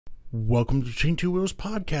Welcome to Between Two Wheels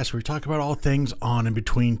podcast, where we talk about all things on and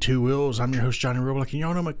between two wheels. I'm your host, Johnny Roblox, and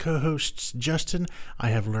y'all know my co-hosts, Justin. I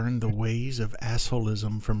have learned the ways of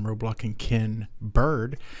assholism from Roblox and Ken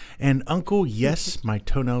Bird. And Uncle, yes, my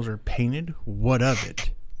toenails are painted. What of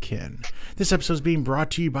it, Ken? This episode is being brought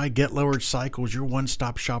to you by Get Lowered Cycles, your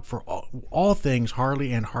one-stop shop for all things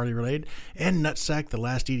Harley and Harley-related, and Nutsack, the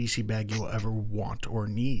last EDC bag you will ever want or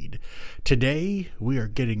need. Today, we are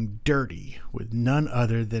getting dirty with none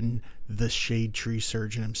other than the Shadetree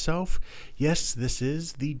Surgeon himself. Yes, this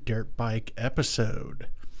is the dirt bike episode.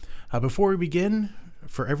 Before we begin,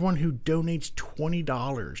 for everyone who donates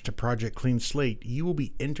 $20 to Project Clean Slate, you will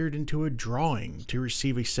be entered into a drawing to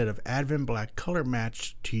receive a set of Advent Black color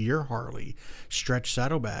matched to your Harley stretch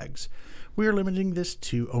saddlebags. We are limiting this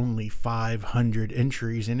to only 500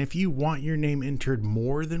 entries, and if you want your name entered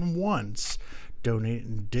more than once, donate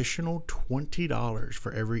an additional $20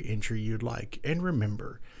 for every entry you'd like. And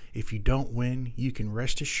remember, if you don't win, you can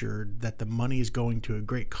rest assured that the money is going to a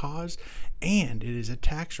great cause and it is a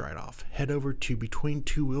tax write-off. Head over to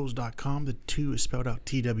Between2Wheels.com. The 2 is spelled out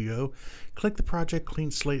TWO. Click the Project Clean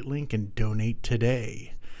Slate link and donate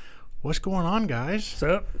today. What's going on, guys? What's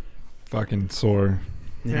up? Fucking sore.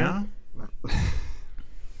 Yeah?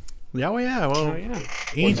 Well,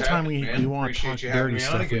 anytime we want to talk dirty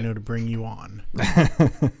stuff, we know to bring you on.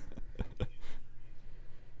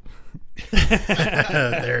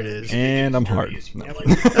 There it is. And I'm hard.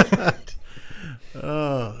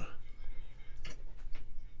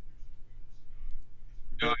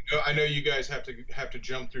 I know you guys have to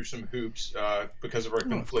jump through some hoops because of our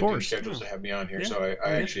conflicting schedules to have me on here. Yeah. So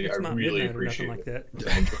I really appreciate like that.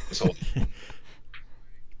 it.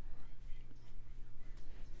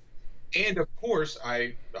 And of course,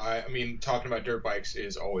 I mean, talking about dirt bikes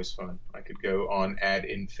is always fun. I could go on ad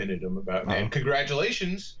infinitum about it. And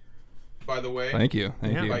congratulations, by the way. Thank you.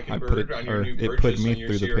 Yeah. you. Bike and I put Bird it, on your or new it put purchase me on your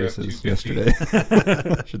through the CRF paces 250.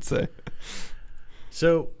 yesterday, I should say.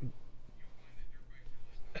 So,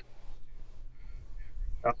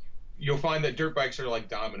 You'll find that dirt bikes are like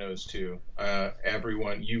dominoes too.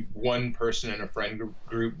 One person in a friend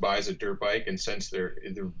group buys a dirt bike, and since the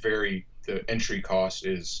entry cost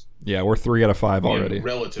is We're 3 out of 5 already.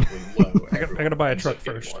 Relatively low. I got to buy a truck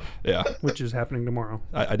first, Yeah, which is happening tomorrow.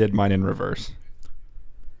 I did mine in reverse.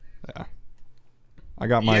 Yeah, I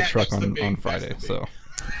got my truck on Friday, so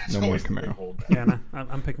no more Camaro. Yeah, no,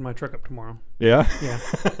 I'm picking my truck up tomorrow. Yeah? Yeah.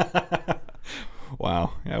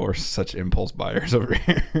 Wow. Yeah, we're such impulse buyers over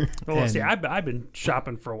here. Well, see, I've been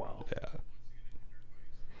shopping for a while. Yeah.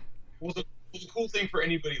 Well, the cool thing for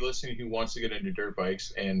anybody listening who wants to get into dirt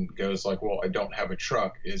bikes and goes like, well, I don't have a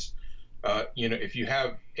truck is, if you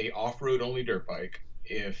have a off-road only dirt bike,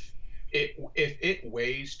 if it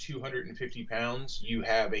weighs 250 pounds, you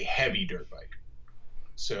have a heavy dirt bike.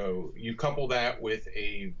 So you couple that with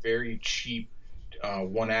a very cheap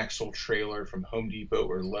one-axle trailer from Home Depot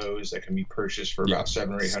or Lowe's that can be purchased for about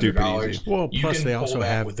 $700 or $800. well, You plus can they pull also that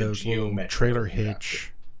have with a those little geometric trailer if you have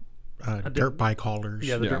hitch dirt bike haulers.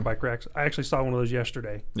 Yeah, the dirt bike racks. I actually saw one of those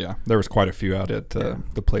yesterday. Yeah, there was quite a few out at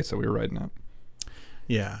the place that we were riding at.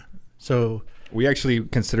 Yeah. So we actually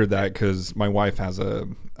considered that because my wife has a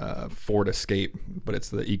Ford Escape, but it's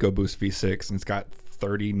the EcoBoost V6, and it's got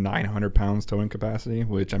 3,900 pounds towing capacity,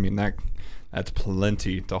 which, I mean, that's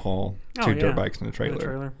plenty to haul two dirt bikes in a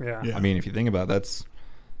trailer. Yeah. I mean, if you think about it,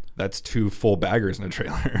 that's 2 full baggers in a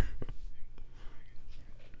trailer.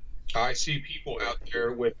 I see people out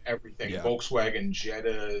there with everything, Volkswagen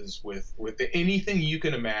Jettas, with anything you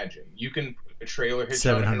can imagine. You can put a trailer hitch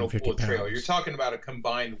on and it'll pull a trailer. pounds. You're talking about a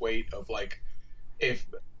combined weight of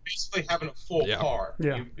basically having a full car.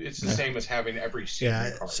 Yeah. It's the same as having every seat in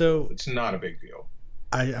the car. So it's not a big deal.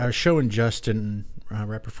 I was showing Justin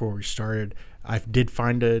right before we started. I did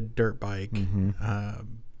find a dirt bike. Mm-hmm.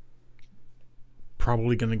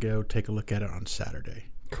 Probably going to go take a look at it on Saturday.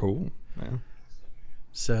 Cool. Yeah.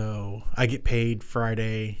 So I get paid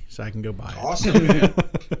Friday, so I can go buy it. Awesome, man.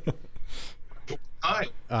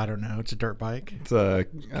 I don't know. It's a dirt bike. It's a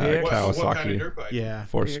Kawasaki. What kind of dirt bike? Yeah.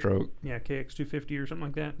 4-stroke. Yeah, KX250 or something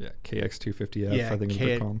like that. Yeah, KX250F, Yeah, I think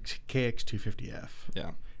it's called. KX250F.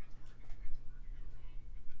 Yeah.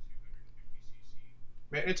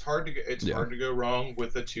 Man, it's hard to go wrong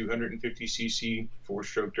with a 250cc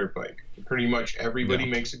 4-stroke dirt bike. Pretty much everybody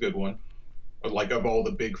makes a good one, like of all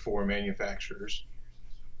the big 4 manufacturers.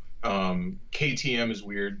 KTM is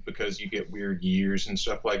weird because you get weird years and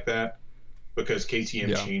stuff like that, because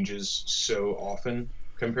KTM changes so often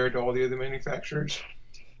compared to all the other manufacturers.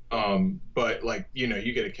 But you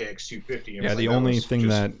get a KX250. Yeah, the only thing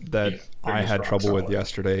that I had trouble with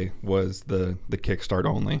yesterday was the kickstart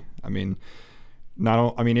only. I mean,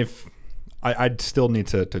 not. I mean, if I'd still need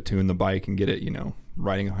to tune the bike and get it,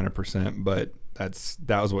 riding 100%. But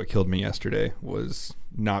that was what killed me yesterday, was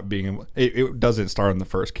not being able. It doesn't start on the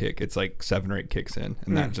first kick. It's like 7 or 8 kicks in,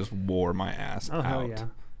 and that just wore my ass out. Hell yeah.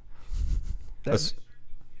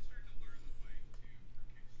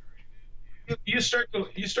 You start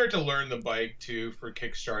to learn the bike too for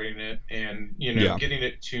kickstarting it, and getting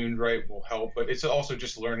it tuned right will help. But it's also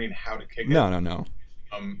just learning how to kick it. No.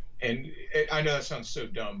 I know that sounds so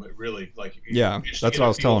dumb, but really, like, that's what I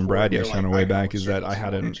was telling Brad yesterday on the way back, is that I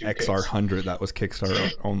had an XR100 that was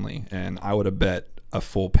Kickstarter only, and I would have bet a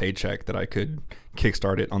full paycheck that I could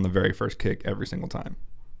kickstart it on the very first kick every single time.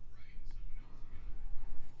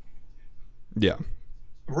 Yeah.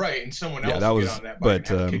 Right, and someone else that was, get on that bike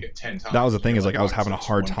and have to kick it 10 times. That was the thing, is like I was having a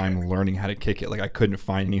hard time learning how to kick it. Like I couldn't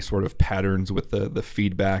find any sort of patterns with the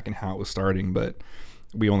feedback and how it was starting, but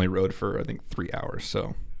we only rode for, I think, 3 hours,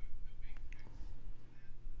 so.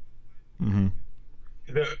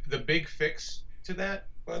 The big fix to that,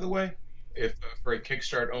 by the way, if for a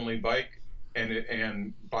kickstart only bike,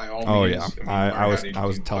 and by all means, I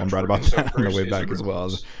was telling Brad about that on the way back as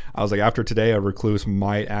well. I was like, after today, a Recluse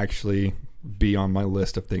might actually be on my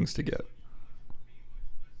list of things to get.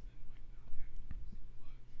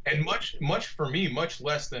 And much for me, much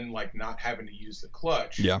less than like not having to use the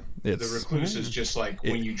clutch. Yeah, the Recluse is just like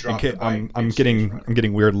when you drop the bike. I'm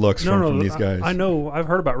getting weird looks from these guys. I know. I've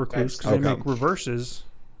heard about Recluse because they make reverses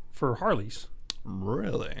for Harleys.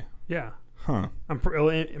 Really? Yeah. Huh.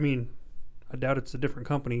 I doubt it's a different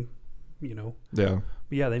company. Yeah. But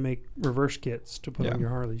yeah, they make reverse kits to put on your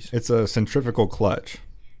Harleys. It's a centrifugal clutch.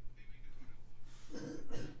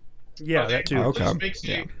 Yeah, that too.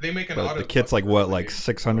 Okay. They make an but the kit's like what, like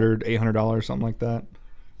 $600, $800, something like that.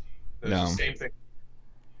 No, same thing.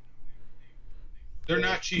 They're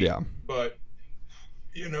not cheap. Yeah. But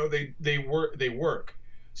they work.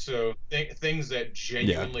 So things that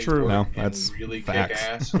genuinely true. work No, and that's really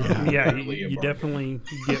facts. kick ass. You definitely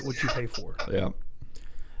get what you pay for. Yeah.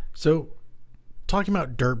 So, talking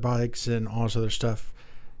about dirt bikes and all this other stuff.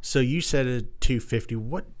 So you said a 250.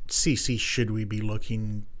 What cc should we be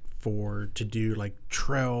looking for to do like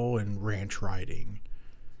trail and ranch riding?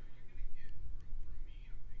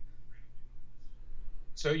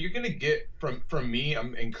 So you're going to get from me,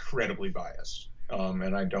 I'm incredibly biased.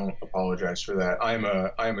 And I don't apologize for that. I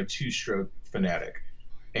am a two-stroke fanatic,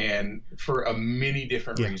 and for a many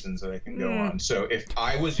different reasons that I can go on. So if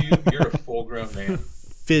I was you, you're a full-grown man.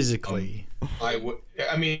 Physically, I would.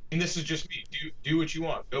 I mean, this is just me. Do what you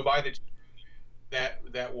want. Go buy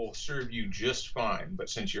that will serve you just fine. But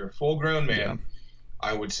since you're a full-grown man,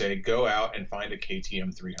 I would say go out and find a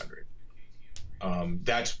KTM 300.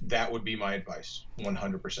 That would be my advice,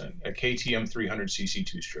 100%. A KTM 300cc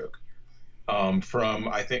two-stroke. From,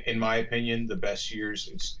 I think, in my opinion, the best years,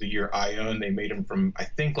 it's the year I own. They made them from, I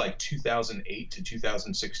think, like 2008 to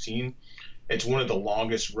 2016. It's one of the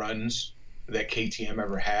longest runs that KTM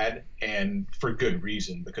ever had, and for good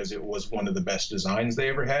reason, because it was one of the best designs they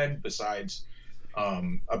ever had, besides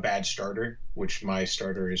a bad starter, which my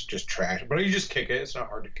starter is just trash. But you just kick it. It's not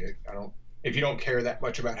hard to kick. If you don't care that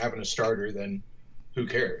much about having a starter, then who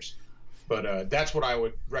cares? But that's what I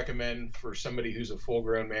would recommend for somebody who's a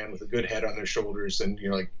full-grown man with a good head on their shoulders, and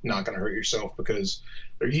you're like not going to hurt yourself, because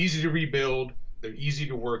they're easy to rebuild, they're easy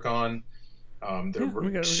to work on,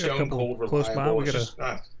 they're stone cold reliable. Close by. We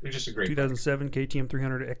got they're just a great 2007 KTM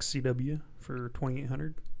 300 XCW for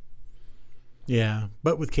 $2,800. Yeah,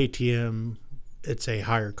 but with KTM, it's a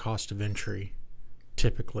higher cost of entry,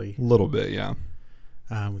 typically. A little bit, yeah.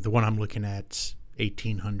 The one I'm looking at's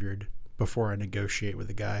 $1,800 before I negotiate with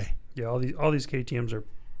the guy. Yeah, all these KTMs are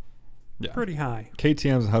pretty high.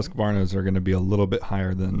 KTMs and Husqvarnas are going to be a little bit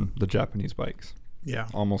higher than the Japanese bikes. Yeah.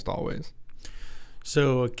 Almost always.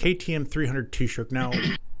 So a KTM 300 two-stroke. Now,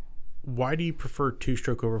 why do you prefer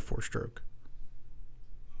two-stroke over four-stroke?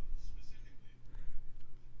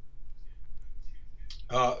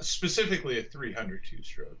 Specifically a 300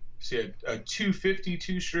 two-stroke. See, a 250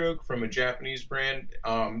 two-stroke from a Japanese brand,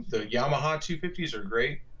 the Yamaha 250s are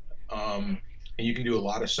great. And you can do a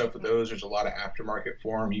lot of stuff with those. There's a lot of aftermarket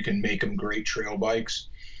for them. You can make them great trail bikes.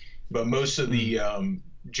 But most of the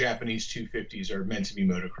Japanese 250s are meant to be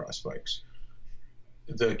motocross bikes.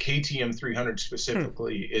 The KTM 300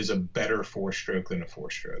 specifically is a better four-stroke than a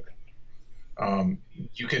four-stroke.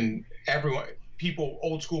 People,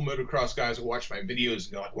 old school motocross guys will watch my videos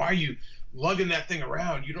and go like, why are you lugging that thing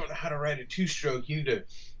around? You don't know how to ride a two-stroke. You need to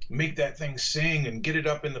make that thing sing and get it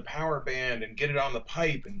up in the power band and get it on the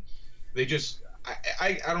pipe. And they just,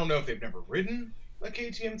 I don't know if they've never ridden a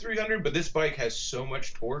KTM 300, but this bike has so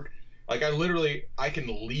much torque. Like I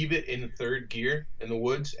can leave it in third gear in the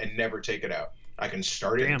woods and never take it out. I can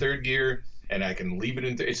start it in third gear and I can leave it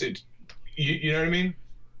in. You know what I mean?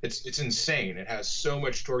 It's insane. It has so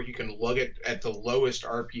much torque. You can lug it at the lowest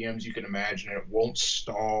RPMs you can imagine, and it won't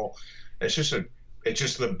stall. It's just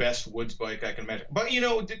the best woods bike I can imagine. But you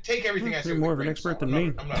know, take everything I say. You're more of an expert than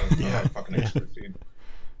me. I'm not a fucking expert, dude.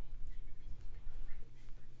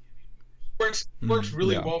 Works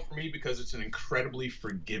really well for me because it's an incredibly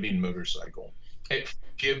forgiving motorcycle. It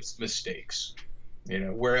forgives mistakes, you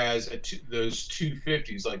know. Whereas those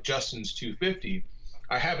 250s, like Justin's 250,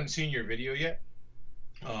 I haven't seen your video yet,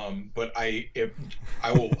 but I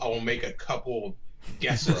will make a couple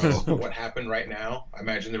guesses as to what happened right now. I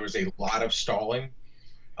imagine there was a lot of stalling,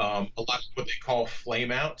 a lot of what they call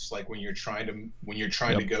flame outs, like when you're trying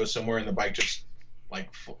to go somewhere and the bike just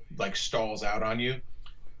like stalls out on you.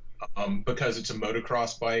 Because it's a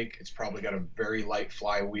motocross bike, it's probably got a very light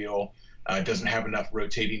flywheel. It doesn't have enough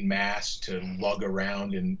rotating mass to lug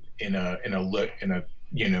around in a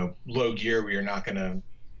low gear where you're not gonna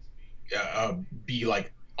be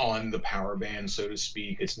like on the power band, so to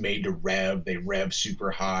speak. It's made to rev. They rev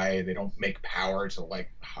super high. They don't make power to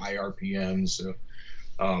like high RPMs. So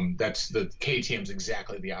that's the KTM's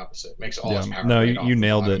exactly the opposite. Makes all its power. No, you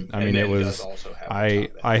nailed it. I mean, it was. I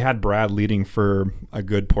had Brad leading for a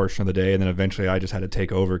good portion of the day, and then eventually I just had to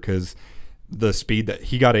take over because the speed that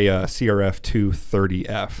he got a CRF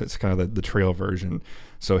 230F. It's kind of the trail version.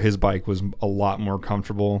 So his bike was a lot more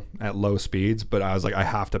comfortable at low speeds. But I was like, I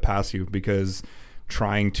have to pass you because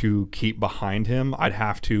trying to keep behind him, I'd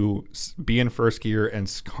have to be in first gear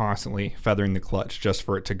and constantly feathering the clutch just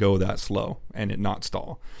for it to go that slow and it not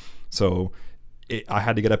stall. So I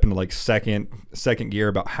had to get up into like second gear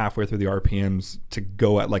about halfway through the RPMs to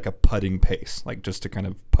go at like a putting pace, like just to kind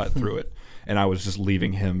of putt through it. And I was just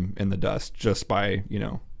leaving him in the dust just by, you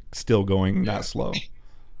know, still going that slow.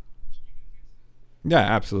 Yeah,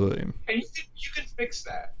 absolutely. And you can fix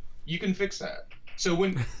that. You can fix that. So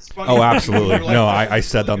when absolutely. No, I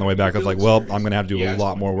said that on the way back. I was like, well, I'm going to have to do a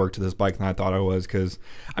lot more work to this bike than I thought I was because,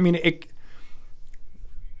 I mean, and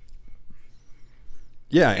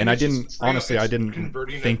I didn't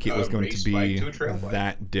think it was going to be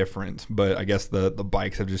that different. But I guess the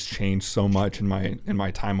bikes have just changed so much in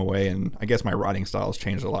my time away, and I guess my riding style has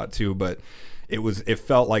changed a lot too. But it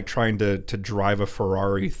felt like trying to drive a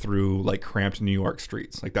Ferrari through like cramped New York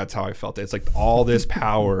streets. Like that's how I felt. It's like all this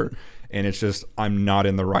power. And it's just, I'm not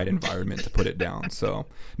in the right environment to put it down. So,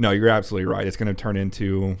 no, you're absolutely right. It's going to turn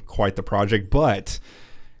into quite the project. But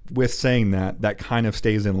with saying that kind of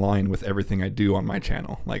stays in line with everything I do on my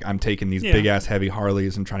channel. Like, I'm taking these big-ass heavy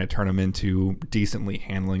Harleys and trying to turn them into decently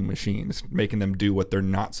handling machines, making them do what they're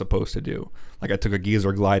not supposed to do. Like, I took a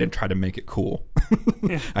Geezer Glide and tried to make it cool.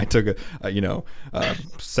 I took a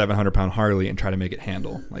 700-pound Harley and tried to make it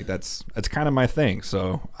handle. Like, that's kind of my thing.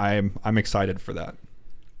 So, I'm excited for that.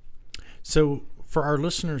 So, for our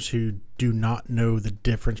listeners who do not know the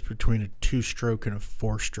difference between a two-stroke and a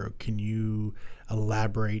four-stroke, can you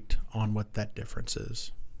elaborate on what that difference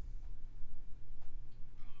is?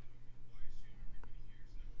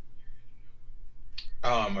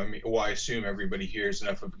 I assume everybody here is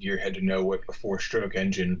enough of a gearhead to know what a four-stroke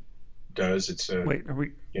engine does. It's a wait. Are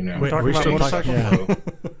we? You know, talking about motorcycles?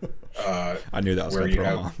 I knew that was going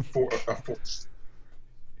to throw off.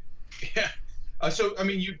 Yeah. So I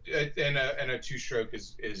mean, and a two-stroke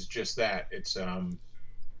is just that.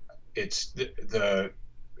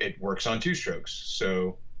 It works on two strokes.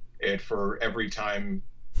 So for every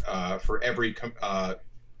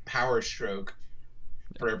power stroke,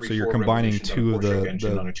 for every so you're combining two of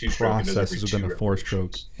the processes within a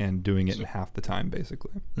four-stroke and doing it in half the time,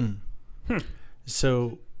 basically.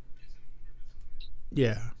 So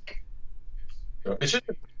yeah,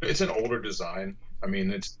 it's an older design. I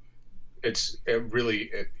mean, it's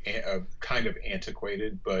really kind of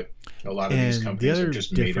antiquated, but a lot of these companies have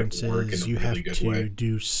just made it work in a really good way.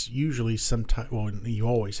 Do usually some type. Well, you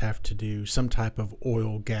always have to do some type of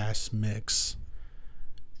oil gas mix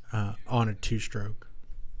on a two-stroke.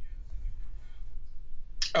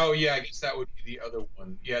 Oh yeah, I guess that would be the other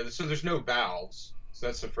one. Yeah, so there's no valves. So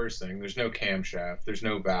that's the first thing. There's no camshaft. There's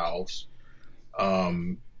no valves.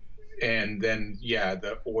 And then,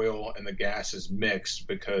 the oil and the gas is mixed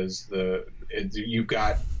because you've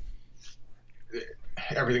got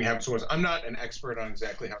everything happens at once. I'm not an expert on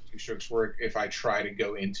exactly how two-strokes work. If I try to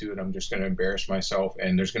go into it, I'm just going to embarrass myself,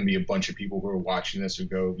 and there's going to be a bunch of people who are watching this who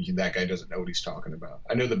go, that guy doesn't know what he's talking about.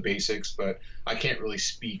 I know the basics, but I can't really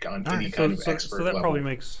speak on any kind of expert level probably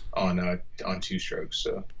makes on two-strokes.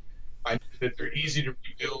 So I know that they're easy to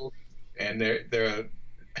rebuild, and they're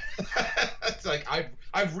It's like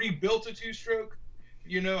I've rebuilt a two-stroke.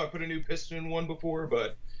 I put a new piston in one before,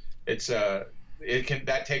 but it's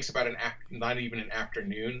that takes about not even an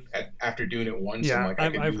afternoon after doing it once. Yeah, I'm like, I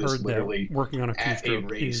can I've do this heard literally that working on a at a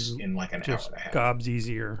two-stroke race is in like an hour just and a half. gobs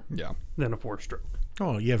easier than a four-stroke.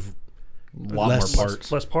 Oh, you have a lot more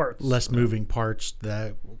parts, less parts, less moving parts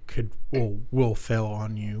that will fail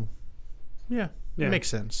on you. Yeah, it makes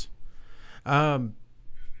sense.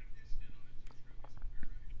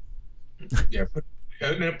 Yeah,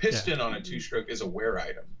 a piston on a two-stroke is a wear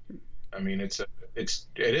item. I mean, it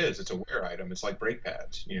is. It's a wear item. It's like brake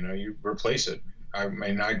pads. You replace it. I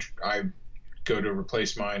mean, I go to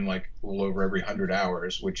replace mine like a little over every 100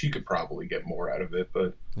 hours, which you could probably get more out of it.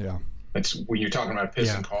 But it's when you're talking about a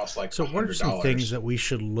piston cost like so. What are some things that we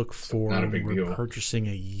should look for not a when big we're deal. purchasing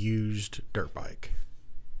a used dirt bike?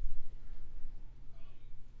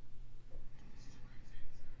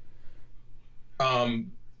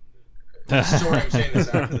 Sorry, I'm saying this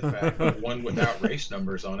after the fact. But one without race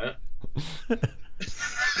numbers on it.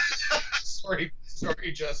 sorry,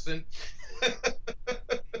 Justin.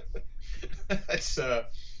 It's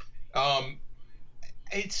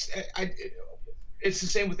it's the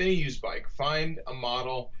same with any used bike. Find a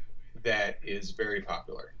model that is very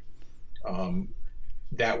popular.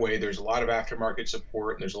 That way, there's a lot of aftermarket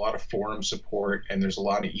support, and there's a lot of forum support, and there's a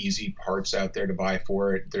lot of easy parts out there to buy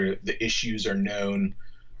for it. The issues are known.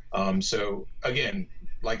 So again,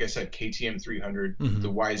 like I said, KTM 300,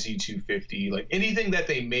 the YZ 250, like anything that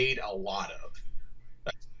they made a lot of,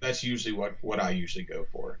 that's usually what I usually go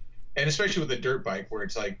for. And especially with a dirt bike, where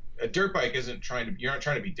it's like a dirt bike you're not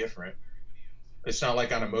trying to be different. It's not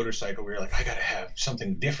like on a motorcycle where you're like, I got to have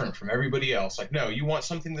something different from everybody else. Like, no, you want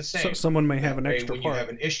something the same. So someone may have an extra when part. you have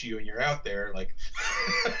an issue and you're out there, like,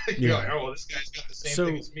 you're like, oh, well, this guy's got the same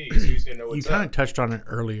thing as me, so he's going to know what's up. You kind of touched on it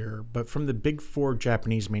earlier, but from the big four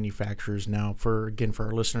Japanese manufacturers now, for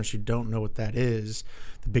our listeners who don't know what that is,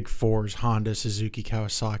 the big four is Honda, Suzuki,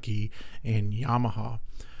 Kawasaki, and Yamaha.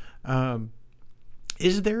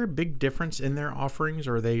 Is there a big difference in their offerings,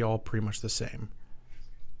 or are they all pretty much the same?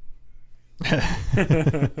 You're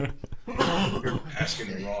asking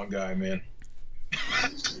the wrong guy, man.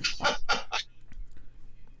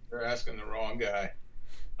 You're asking the wrong guy.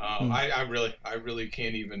 I really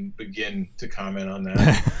can't even begin to comment on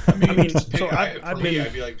that. I mean,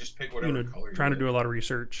 I'd be like, just pick whatever color. Trying to do a lot of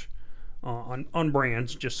research on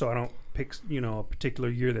brands, just so I don't pick a particular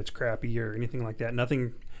year that's crappy or anything like that.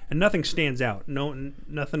 Nothing stands out.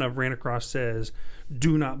 Nothing I've ran across says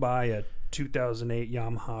do not buy a 2008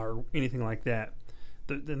 Yamaha or anything like that.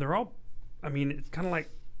 Then they're all, I mean, it's kind of like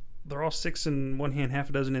they're all six in one hand, half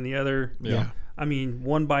a dozen in the other. Yeah. I mean,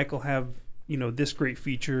 one bike will have this great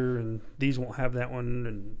feature and these won't have that one,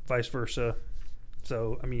 and vice versa.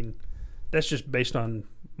 So I mean, that's just based on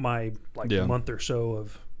my month or so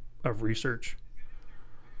of research.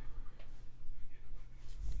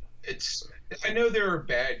 I know there are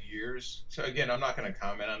bad years. So again, I'm not going to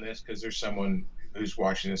comment on this because there's someone who's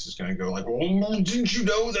watching this is going to go like, well, didn't you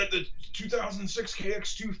know that the 2006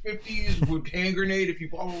 KX250s would hand grenade if you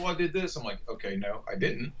blah, blah, blah did this? I'm like, okay, no, I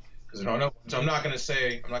didn't, because I don't know. So I'm not going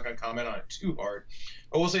to comment on it too hard.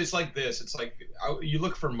 I will say it's like this. It's like you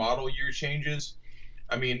look for model year changes.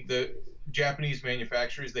 I mean, the Japanese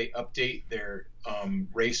manufacturers, they update their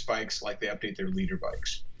race bikes like they update their leader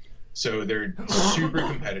bikes. So they're super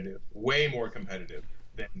competitive, way more competitive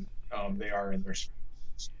than they are in their sports.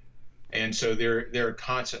 And so they're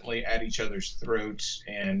constantly at each other's throats.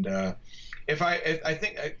 And I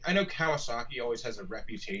know Kawasaki always has a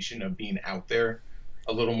reputation of being out there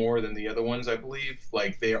a little more than the other ones, I believe.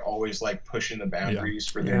 Like they're always like pushing the boundaries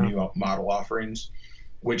for their new model offerings,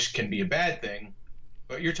 which can be a bad thing.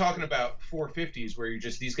 But you're talking about 450s where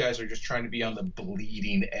these guys are just trying to be on the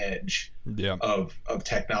bleeding edge of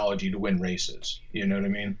technology to win races. You know what I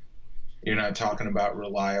mean? You're not talking about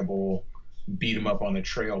reliable beat them up on the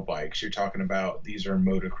trail bikes. You're talking about these are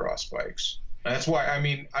motocross bikes. And that's why, I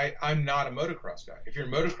mean, I'm not a motocross guy. If you're a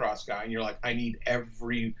motocross guy and you're like, I need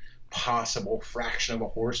every possible fraction of a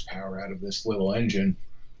horsepower out of this little engine,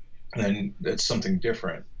 then that's something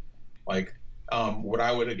different. Like what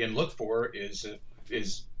I would again look for is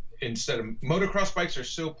instead of motocross bikes are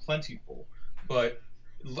so plentiful, but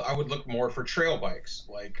I would look more for trail bikes,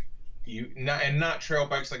 like not trail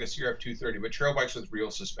bikes like a CRF 230, but trail bikes with real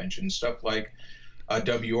suspension, stuff like a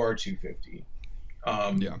WR 250,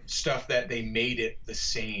 stuff that they made it the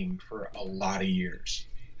same for a lot of years.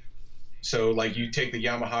 So like you take the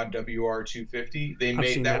Yamaha WR 250, they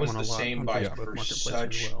made that was the same bike for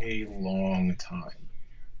such a long time.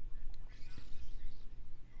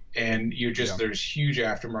 And there's huge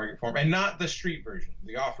aftermarket for them, and not the street version,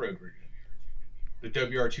 the off-road version. the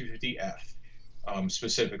WR250F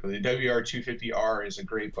specifically. The WR250R is a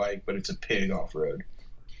great bike, but it's a pig off-road.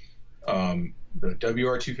 The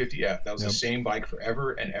WR250F, that was the same bike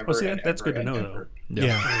forever and ever. Well, see, and that's ever good to and know, ever. though.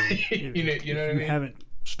 Yeah. You know what I If you mean? haven't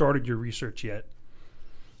started your research yet,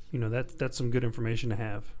 that's some good information to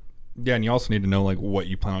have. Yeah, and you also need to know like what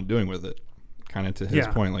you plan on doing with it. Kind of to his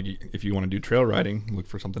point, like if you want to do trail riding, look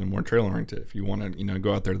for something more trail oriented. If you want to,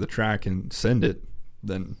 go out there to the track and send it,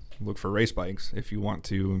 then look for race bikes. If you want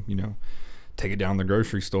to, take it down the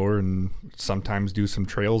grocery store and sometimes do some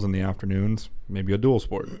trails in the afternoons, maybe a dual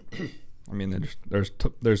sport. I mean,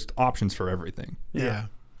 there's options for everything. Yeah.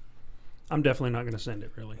 I'm definitely not going to send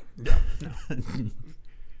it, really. Yeah. No.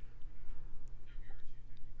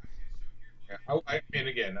 I mean,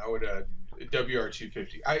 again, I would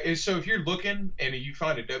WR250. So if you're looking and you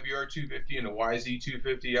find a WR250 and a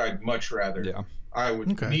YZ250, I'd much rather. Yeah.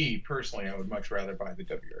 Me personally, I would much rather buy the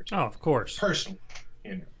WR250. Oh, of course. Personally,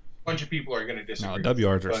 a bunch of people are going to disagree. No,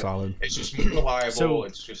 WRs are solid. It's just more reliable. So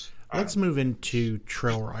it's just. Let's move into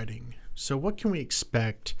trail riding. So what can we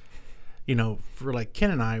expect? For like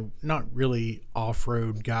Ken and I, not really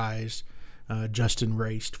off-road guys. Justin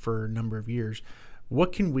raced for a number of years.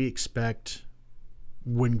 What can we expect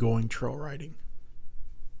when going trail riding?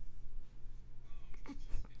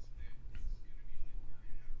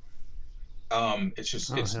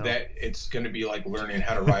 It's going to be like learning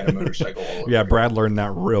how to ride a motorcycle all over. Yeah, Brad learned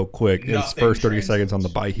that real quick. His first 30 seconds on the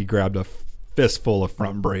bike, he grabbed a fistful of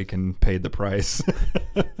front brake and paid the price.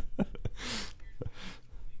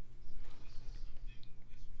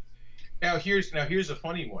 Now here's a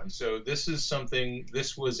funny one. So this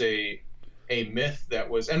was a myth that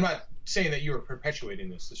was, I'm not saying that you were perpetuating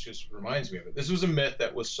this. This just reminds me of it. This was a myth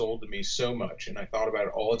that was sold to me so much, and I thought about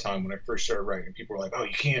it all the time when I first started riding. People were like, "Oh,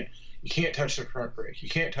 you can't touch the front brake. You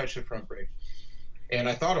can't touch the front brake." And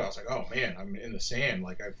I thought, I was like, "Oh man, I'm in the sand.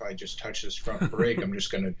 Like if I just touch this front brake, I'm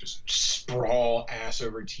just gonna just sprawl ass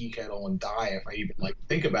over tea kettle and die if I even like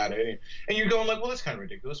think about it." And you're going like, "Well, that's kind of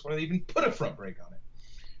ridiculous. Why do they even put a front brake on it?"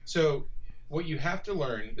 So what you have to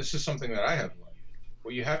learn, this is something that I have learned.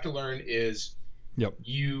 What you have to learn is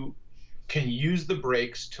you can use the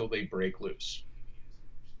brakes till they break loose,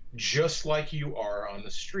 just like you are on the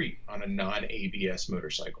street on a non-ABS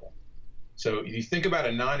motorcycle. So if you think about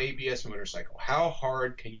a non-ABS motorcycle, how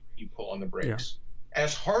hard can you pull on the brakes? Yeah.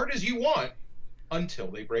 As hard as you want until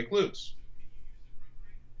they break loose.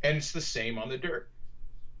 And it's the same on the dirt.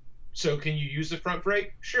 So can you use the front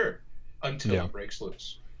brake? Sure, until it breaks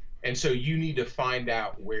loose. And so you need to find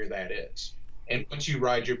out where that is. And once you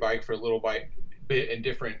ride your bike for a little bit in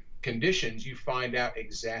different conditions, you find out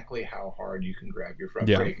exactly how hard you can grab your front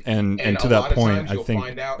brake. And to that point, I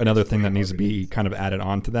think another thing that needs to be kind of added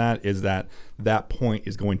on to that is that point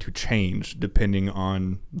is going to change depending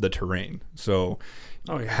on the terrain. So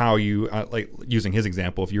how you, like using his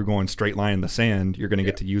example, if you're going straight line in the sand, you're going to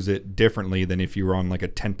get to use it differently than if you were on like a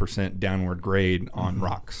 10% downward grade on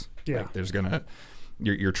rocks. Yeah. Like there's going to,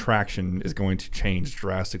 your traction is going to change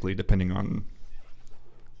drastically depending on,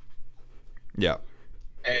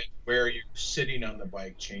 and where you're sitting on the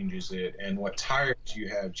bike changes it, and what tires you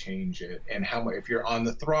have change it, and how much, if you're on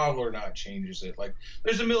the throttle or not, changes it. Like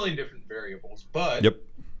there's a million different variables, but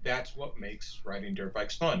that's what makes riding dirt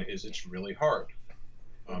bikes fun. Is it's really hard.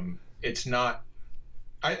 It's not.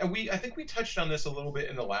 I think we touched on this a little bit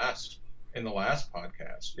in the last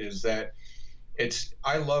podcast. Is that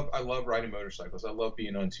I love riding motorcycles. I love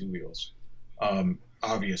being on two wheels.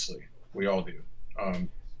 Obviously, we all do.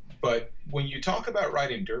 But when you talk about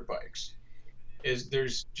riding dirt bikes,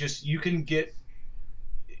 you can get,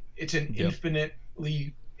 it's an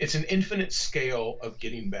infinite scale of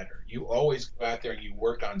getting better. You always go out there and you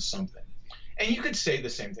work on something. And you could say the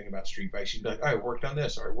same thing about street bikes. You'd be like, I worked on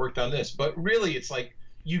this, or I worked on this. But really, it's like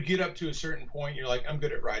you get up to a certain point, you're like, I'm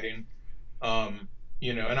good at riding, and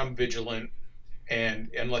I'm vigilant. And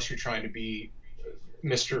unless you're trying to be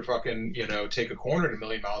Mr. fucking, take a corner at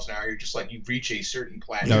 1,000,000 miles an hour, you're just like, you reach a certain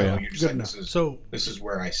plateau and you're just like, this is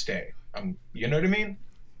where I stay. You know what I mean?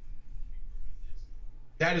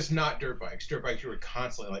 That is not dirt bikes. Dirt bikes, you are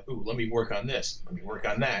constantly like, ooh, let me work on this, let me work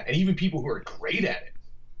on that. And even people who are great at it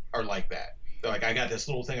are like that. They're like, I got this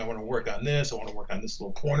little thing, I want to work on this, I want to work on this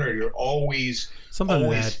little corner. You're always fiddling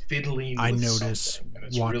with I notice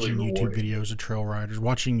something, watching really YouTube videos of trail riders,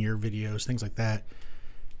 watching your videos, things like that.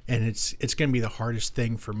 And it's going to be the hardest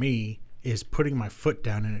thing for me is putting my foot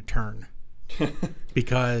down in a turn.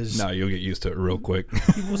 Because no, you'll get used to it real quick.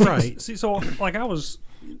 Right. See, so like I was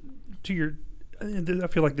to your, I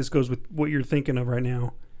feel like this goes with what you're thinking of right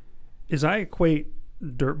now. Is I equate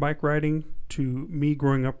dirt bike riding to me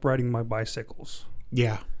growing up riding my bicycles.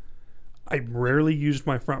 Yeah. I rarely used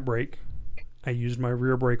my front brake. I used my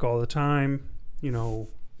rear brake all the time. You know,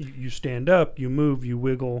 you stand up, you move, you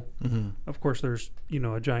wiggle. Mm-hmm. Of course, there's, you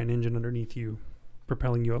know, a giant engine underneath you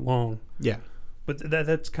propelling you along. Yeah. But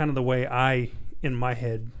that's kind of the way I, in my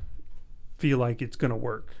head, feel like it's going to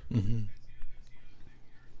work. Mm-hmm.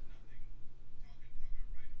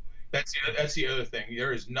 That's the other thing.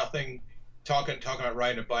 There is nothing talking about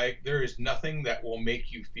riding a bike. There is nothing that will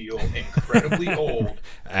make you feel incredibly old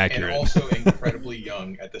Accurate. and also incredibly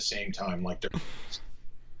young at the same time. Like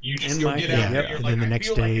you just In you'll my get head, out there, Yeah. you're And like, then the I next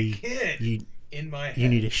feel like a day, kid you in my head. you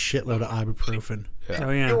need a shitload of ibuprofen. Yeah. Oh,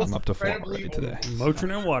 yeah. I'm up to 4 Incredibly already today. old.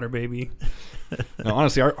 Motrin and water, baby. No,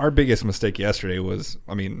 honestly, our biggest mistake yesterday was,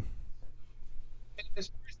 I mean, As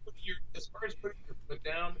far as putting your foot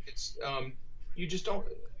down, it's you just don't.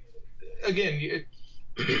 Again,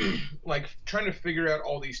 like trying to figure out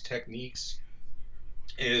all these techniques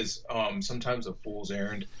is sometimes a fool's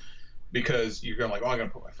errand, because you're going like, oh, I'm going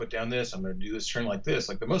to put my foot down this, I'm going to do this turn like this.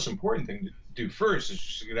 Like the most important thing to do first is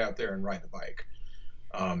just to get out there and ride the bike,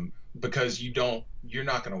 because you're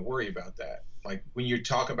not going to worry about that. Like when you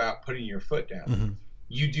talk about putting your foot down, Mm-hmm.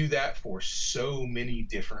 you do that for so many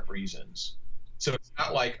different reasons. So it's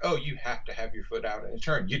not like, oh, you have to have your foot out in a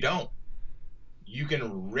turn. You don't. You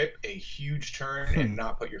can rip a huge turn and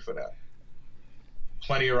not put your foot out.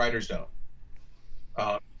 Plenty of riders don't.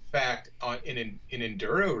 In fact, in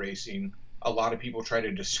enduro racing, a lot of people try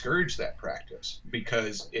to discourage that practice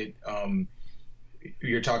because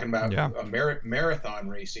you're talking about a marathon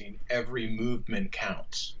racing. Every movement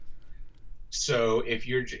counts. So if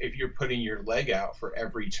you're putting your leg out for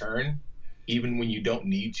every turn, even when you don't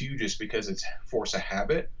need to, just because it's force of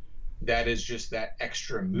habit, that is just that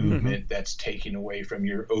extra movement that's taking away from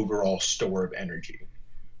your overall store of energy.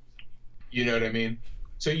 You know what I mean?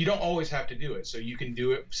 So you don't always have to do it. So you can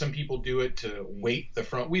do it. Some people do it to weight the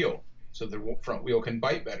front wheel, so the front wheel can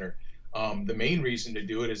bite better. The main reason to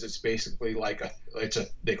do it is it's basically like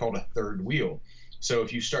they call it a third wheel. So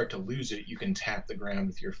if you start to lose it, you can tap the ground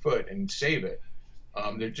with your foot and save it.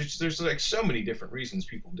 There's like so many different reasons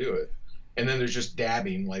people do it. And then there's just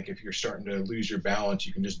dabbing. Like if you're starting to lose your balance,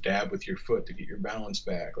 you can just dab with your foot to get your balance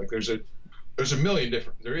back. Like there's a million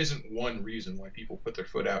different. There isn't one reason why people put their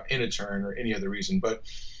foot out in a turn or any other reason. But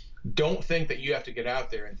don't think that you have to get out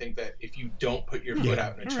there and think that if you don't put your foot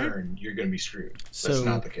out in a turn, you're going to be screwed. That's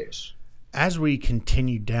not the case. As we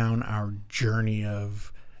continue down our journey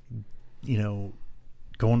of,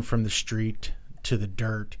 going from the street to the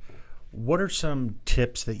dirt, what are some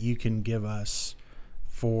tips that you can give us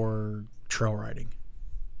for trail riding?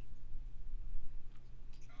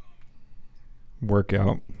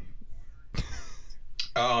 Workout.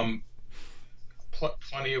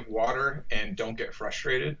 Plenty of water, and don't get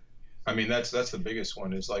frustrated. I mean, that's the biggest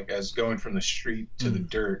one, is like, as going from the street to the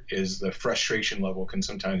dirt, is the frustration level can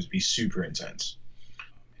sometimes be super intense.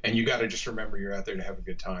 And you got to just remember you're out there to have a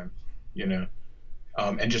good time,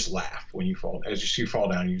 and just laugh when you fall. As you fall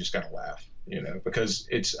down, you just got to laugh, because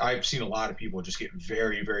I've seen a lot of people just get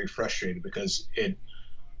very, very frustrated because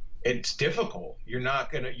it's difficult. You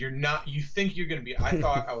think you're going to be, I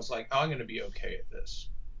thought I was like, oh, I'm going to be okay at this.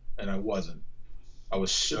 And I wasn't. It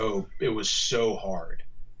was so hard.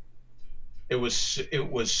 It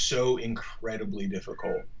was so incredibly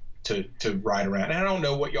difficult to ride around. And I don't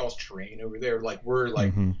know what y'all's terrain over there. Like we're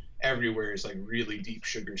like everywhere is like really deep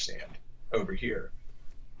sugar sand over here,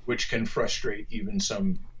 which can frustrate even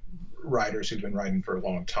some riders who've been riding for a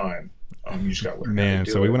long time. You just got to learn how to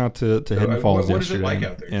do so it. we went out to Hidden Falls what is it yesterday, like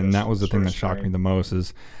out there, and that was the thing that Justin? shocked me the most.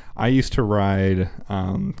 Is I used to ride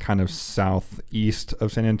kind of southeast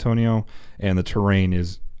of San Antonio, and the terrain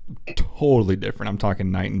is totally different. I'm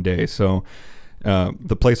talking night and day. So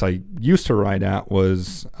the place I used to ride at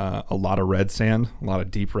was a lot of red sand, a lot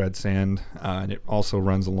of deep red sand, and it also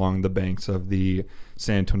runs along the banks of the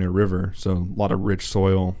San Antonio River. So a lot of rich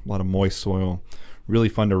soil, a lot of moist soil, really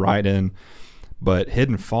fun to ride in. But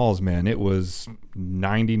Hidden Falls, man, it was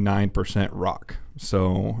 99% rock.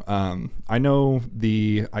 So I know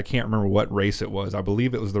I can't remember what race it was. I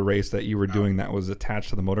believe it was the race that you were doing that was attached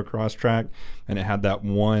to the motocross track, and it had that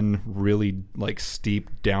one really like steep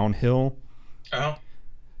downhill. Oh.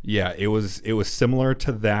 Yeah, it was similar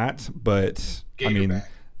to that, but Gator back.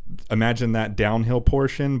 Imagine that downhill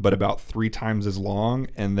portion, but about 3 times as long,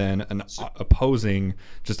 and then an opposing,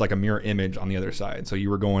 just like a mirror image on the other side. So you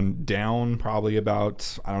were going down probably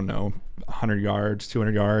about, 100 yards,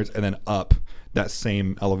 200 yards, and then up that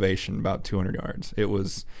same elevation about 200 yards. It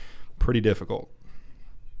was pretty difficult.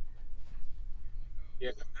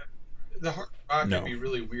 Yeah, the hard rock can be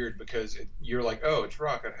really weird because you're like, oh, it's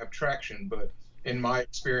rock, I have traction, but in my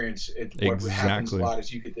experience, what happens a lot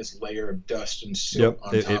is you get this layer of dust and soot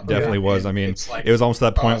on top it definitely of it. was. I mean, it was almost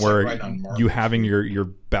that point where you having your your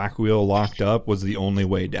back wheel locked up was the only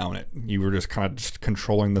way down it. You were just kind of just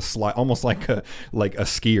controlling the slide, almost like a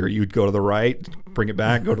skier. You'd go to the right, bring it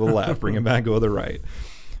back, go to the left, bring it back, go to the right.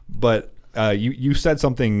 But you said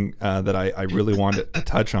something that I really wanted to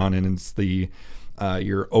touch on, and it's the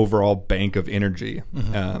your overall bank of energy,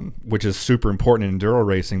 which is super important in enduro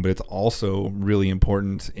racing, but it's also really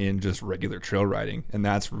important in just regular trail riding. And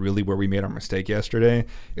that's really where we made our mistake yesterday,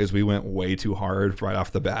 is we went way too hard right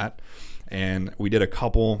off the bat. And we did a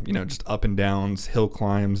couple, just up and downs, hill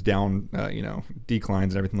climbs, down,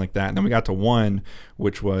 declines and everything like that. And then we got to one,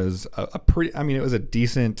 which was a pretty, it was a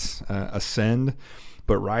decent ascend,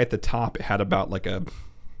 but right at the top, it had about like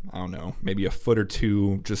I don't know, maybe a foot or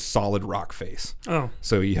two, just solid rock face. Oh.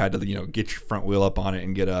 So you had to, get your front wheel up on it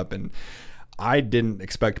and get up. And I didn't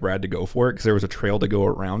expect Brad to go for it because there was a trail to go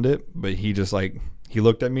around it. But he just he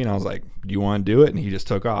looked at me and I was like, do you want to do it? And he just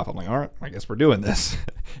took off. I'm like, all right, I guess we're doing this.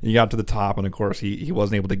 And he got to the top. And of course, he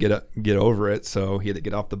wasn't able to get over it. So he had to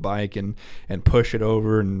get off the bike and push it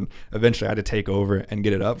over. And eventually I had to take over and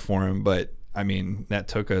get it up for him. But that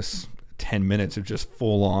took us 10 minutes of just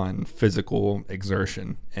full on physical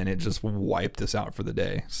exertion, and it just wiped us out for the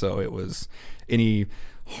day. So it was any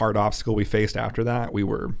hard obstacle we faced after that, we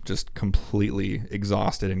were just completely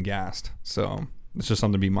exhausted and gassed. So it's just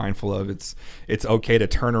something to be mindful of. It's okay to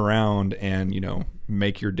turn around and,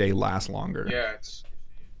 make your day last longer. Yeah.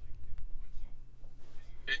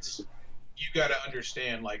 It's you got to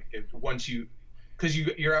understand, because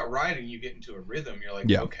you're out riding, you get into a rhythm. You're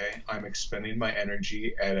like, okay, I'm expending my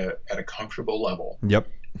energy at a comfortable level. Yep.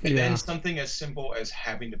 And then something as simple as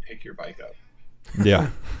having to pick your bike up.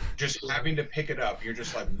 Yeah. Just having to pick it up. You're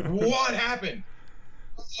just like, what happened?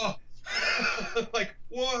 Oh. Like,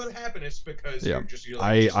 what happened? It's because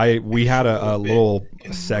we had a little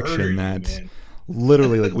section that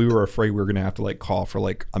literally we were afraid we were gonna have to call for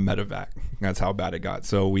a medevac. That's how bad it got.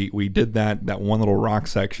 So we did that one little rock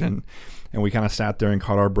section. And we kind of sat there and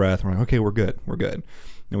caught our breath. We're like, okay, we're good.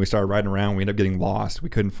 And we started riding around. We ended up getting lost. We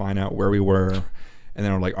couldn't find out where we were. And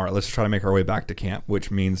then we're like, all right, let's try to make our way back to camp, which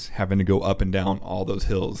means having to go up and down all those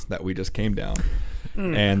hills that we just came down.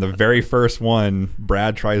 And the very first one,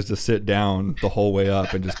 Brad tries to sit down the whole way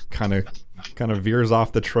up and just kind of veers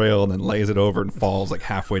off the trail and then lays it over and falls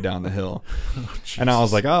halfway down the hill. And I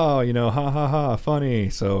was like, oh, ha ha ha, funny.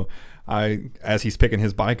 So as he's picking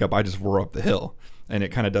his bike up, I just roar up the hill. And it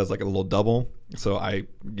kind of does a little double. So I,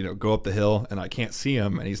 go up the hill and I can't see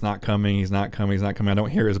him, and he's not coming. I don't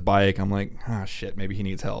hear his bike. I'm like, shit, maybe he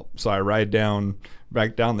needs help. So I ride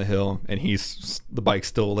back down the hill, and the bike's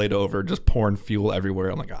still laid over, just pouring fuel everywhere.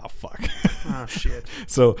 I'm like, oh, fuck. Oh, shit.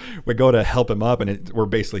 So we go to help him up, and we're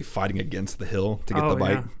basically fighting against the hill to get the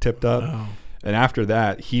bike tipped up. Oh. And after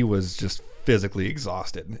that, he was just physically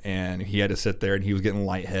exhausted, and he had to sit there, and he was getting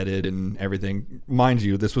lightheaded and everything. Mind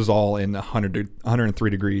you, this was all in 103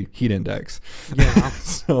 degree heat index. Yeah.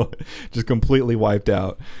 So just completely wiped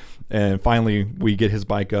out. And finally we get his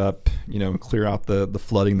bike up, clear out the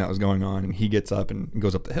flooding that was going on, and he gets up and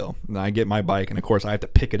goes up the hill. And I get my bike, and of course I have to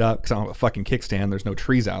pick it up because I don't have a fucking kickstand. There's no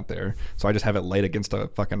trees out there, so I just have it laid against a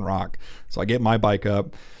fucking rock. So I get my bike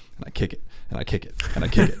up and I kick it, and I kick it, and I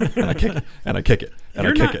kick it, and I kick it, and I kick it, and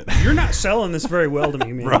I kick it. You're not selling this very well to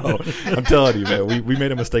me, man. Bro, I'm telling you, man, we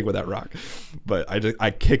made a mistake with that rock. But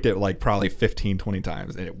I kicked it probably 15, 20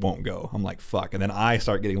 times, and it won't go. I'm like, fuck. And then I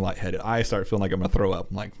start getting lightheaded. I start feeling like I'm going to throw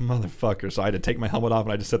up. I'm like, motherfucker. So I had to take my helmet off,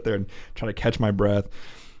 and I just sit there and try to catch my breath.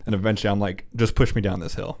 And eventually I'm like, just push me down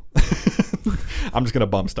this hill. I'm just going to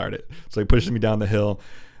bump start it. So he pushes me down the hill.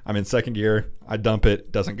 I'm in second gear. I dump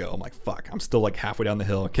it. Doesn't go. I'm like, fuck. I'm still halfway down the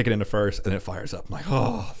hill. Kick it into first, and it fires up. I'm like,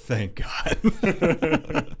 oh, thank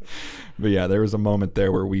God. But yeah, there was a moment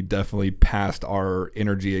there where we definitely passed our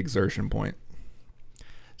energy exertion point.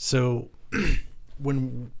 So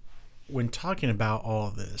when talking about all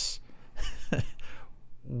of this,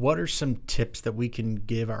 what are some tips that we can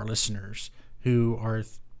give our listeners who are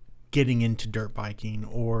getting into dirt biking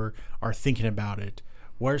or are thinking about it?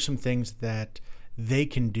 What are some things that they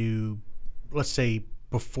can do, let's say,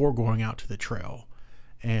 before going out to the trail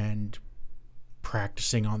and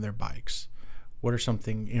practicing on their bikes? What are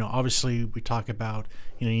something, obviously we talk about,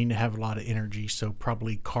 you need to have a lot of energy, so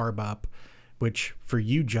probably carb up, which for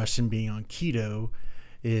you, Justin, being on keto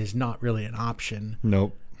is not really an option.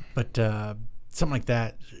 Nope. But something like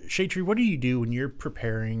that. Shadetree, what do you do when you're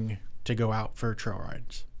preparing to go out for trail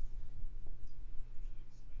rides?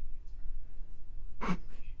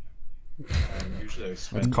 Usually I that's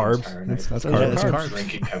carbs. That's carbs.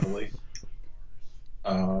 Drinking heavily.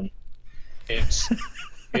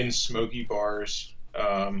 in smoky bars.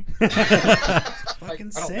 Fucking I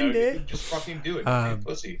don't send know, it. dude, just fucking do it. Be a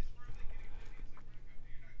pussy.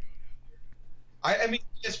 I mean,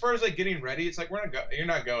 as far as like getting ready, it's like you're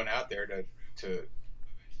not going out there to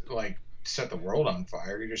like set the world on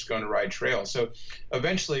fire. You're just going to ride trail. So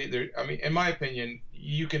eventually, I mean, in my opinion,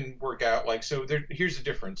 you can work out like so. Here's the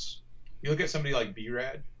difference. You look at somebody like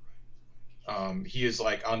B-Rad. He is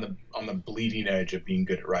like on the bleeding edge of being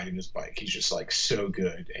good at riding his bike. He's just like so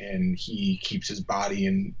good, and he keeps his body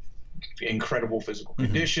in incredible physical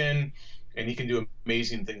condition, and he can do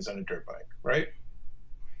amazing things on a dirt bike, right?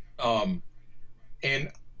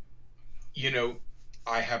 And you know,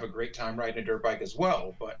 I have a great time riding a dirt bike as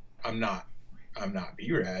well, but I'm not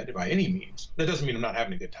B-Rad by any means. That doesn't mean I'm not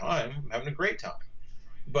having a good time. I'm having a great time,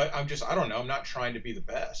 but I don't know. I'm not trying to be the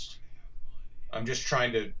best. I'm just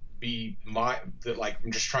trying to be I'm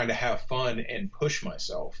just trying to have fun and push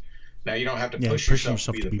myself. Now you don't have to push yourself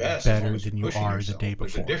to be the best. Better than you are the day before.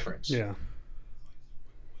 There's a difference. Yeah.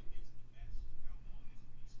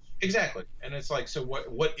 Exactly. And it's like, so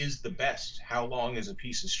what is the best? How long is a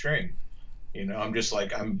piece of string? You know, I'm just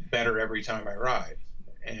like, I'm better every time I ride.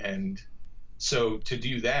 And so to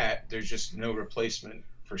do that, there's just no replacement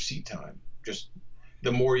for seat time. Just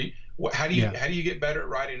the more how do you get better at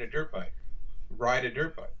riding a dirt bike? Ride a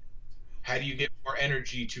dirt bike. How do you get more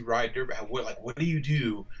energy to ride dirt bike? What do you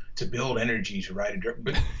do to build energy to ride a dirt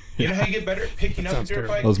bike? But you know how you get better at picking up a dirt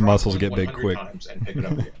bike? Those muscles get big quick. Times and pick it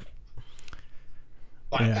up again.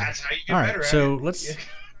 That's how you get better at it. So let's.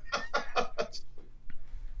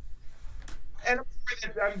 And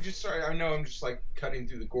I'm just sorry. I know I'm just like cutting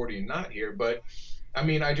through the Gordian knot here, but I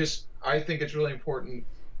mean, I think it's really important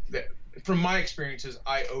that from my experiences,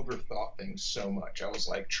 I overthought things so much. I was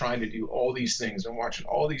like trying to do all these things and watching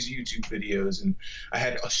all these YouTube videos, and I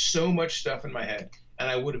had so much stuff in my head, and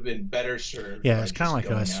I would have been better served. Yeah, it's kind of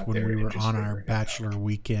like us when we were on our bachelor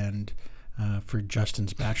weekend. For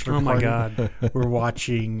Justin's bachelor party. Oh my God! We're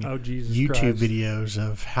watching YouTube Christ. videos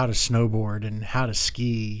of how to snowboard and how to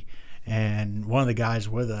ski, and one of the guys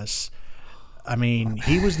with us, I mean,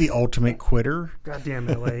 he was the ultimate quitter. Goddamn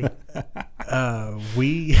LA!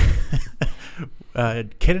 We,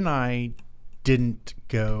 Kid and I, didn't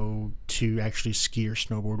go to actually ski or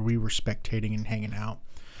snowboard. We were spectating and hanging out,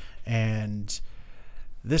 and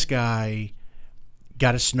this guy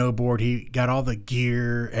got a snowboard. He got all the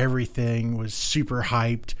gear, everything, was super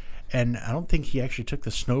hyped, and I don't think he actually took the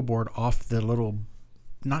snowboard off the little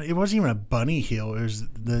it wasn't even a bunny hill. It was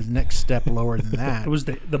the next step lower than that. It was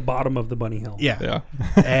the bottom of the bunny hill. Yeah.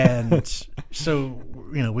 And so,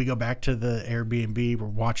 you know, we go back to the Airbnb. We're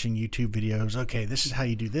watching YouTube videos. Okay, this is how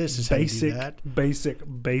you do this. This is how you do that. Basic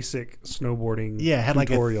snowboarding. Yeah, I had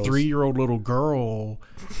tutorials. like a 3-year-old little girl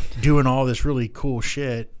doing all this really cool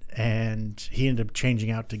shit, and he ended up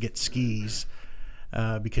changing out to get skis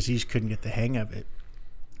because he just couldn't get the hang of it.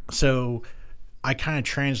 So I kind of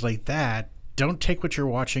translate that. Don't take what you're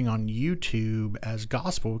watching on YouTube as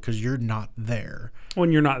gospel because you're not there.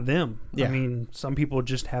 When you're not them. Yeah. I mean, some people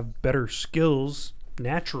just have better skills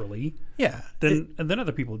naturally Yeah. than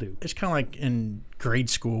other people do. It's kind of like in grade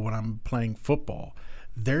school when I'm playing football.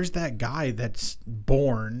 There's that guy that's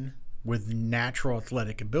born with natural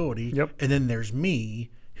athletic ability. Yep. And then there's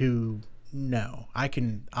me who, no, I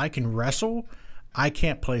can wrestle. I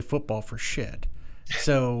can't play football for shit.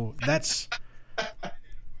 So that's...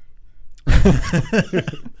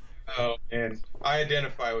 Oh man, I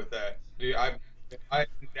identify with that, dude. I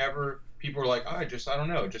never. People are like, I don't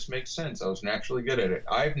know. It just makes sense. I was naturally good at it.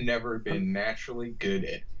 I've never been naturally good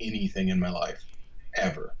at anything in my life,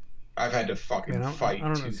 ever. I've had to fucking fight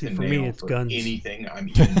tooth and nail for guns. Anything I'm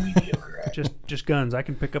even mediocre at. Just guns. I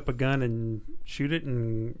can pick up a gun and shoot it,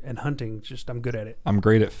 and hunting. Just I'm good at it. I'm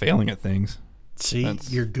great at failing at things. See,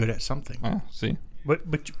 you're good at something. See, but.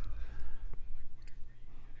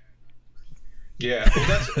 Yeah,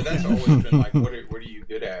 that's always been like, what are you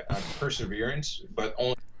good at? Perseverance, but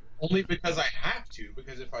only because I have to.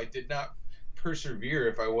 Because if I did not persevere,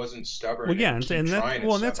 if I wasn't stubborn, well, yeah, and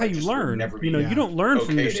that's how you learn. You don't learn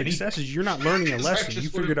from your successes. You're not learning a lesson. You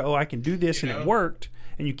figured, I can do this, and it worked,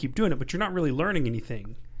 and you keep doing it, but you're not really learning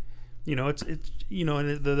anything. It's and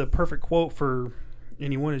the perfect quote for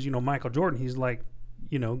anyone is Michael Jordan. He's like,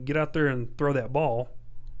 get out there and throw that ball,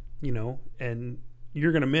 and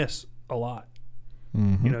you're gonna miss a lot.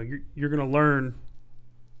 Mm-hmm. You're going to learn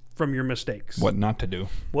from your mistakes. What not to do.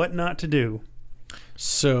 What not to do.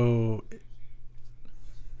 So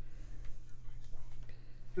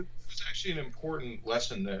it's actually an important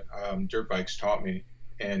lesson that dirt bikes taught me,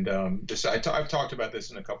 And I've talked about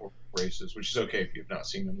this in a couple of races, which is okay if you've not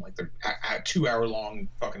seen them. Like they're 2-hour long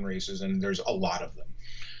fucking races, and there's a lot of them.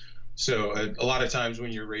 So a lot of times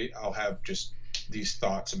when you're I'll have just these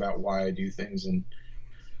thoughts about why I do things. And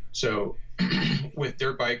so with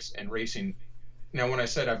dirt bikes and racing, now when I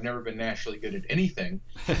said I've never been naturally good at anything,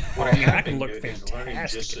 what I have been good is learning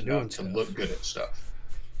just enough to look good at stuff.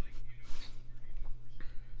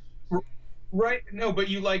 Right. No, but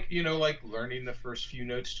you like learning the first few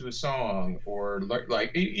notes to a song, or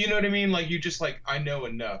like, you know what I mean? Like you just like, I know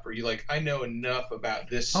enough, or you like, I know enough about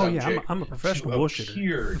this subject. Oh yeah, I'm a professional bullshitter.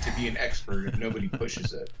 Here to be an expert if nobody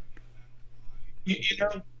pushes it. You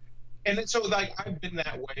know, and then, so like I've been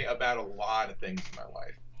that way about a lot of things in my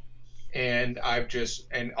life, and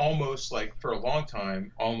and almost like for a long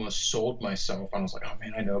time almost sold myself. I was like, oh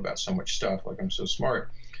man, I know about so much stuff. Like I'm so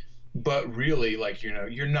smart. But really, like,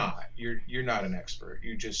 you're not an expert.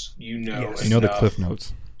 You just, yes. You know the cliff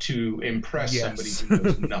notes to impress somebody who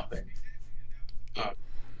knows nothing.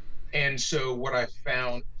 And so what I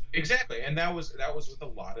found, exactly, and that was with a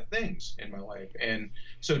lot of things in my life. And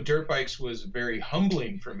so dirt bikes was very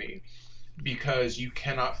humbling for me, because you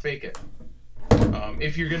cannot fake it.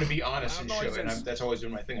 If you're going to be honest and show, and that's always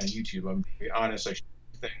been my thing on YouTube. I'm very honest. I show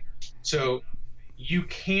the thing. So you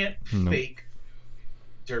can't fake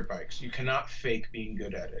dirt bikes. You cannot fake being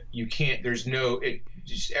good at it. You can't. There's no. It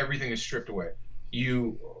just, everything is stripped away.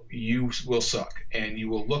 You will suck, and you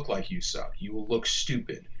will look like you suck. You will look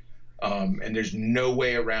stupid, and there's no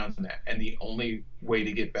way around that. And the only way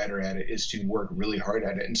to get better at it is to work really hard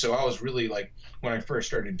at it. And so I was really like, when I first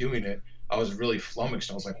started doing it, I was really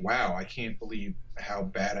flummoxed. I was like, wow, I can't believe how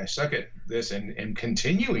bad I suck at this, and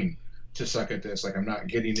continuing to suck at this. Like I'm not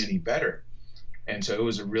getting any better. And so it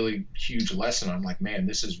was a really huge lesson. I'm like, man,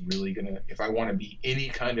 this is really going to, if I want to be any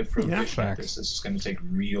kind of proficient at this is going to take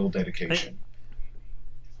real dedication.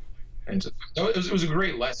 And so it was a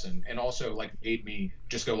great lesson, and also like made me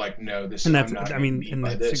just go like, no, this is not. I mean, and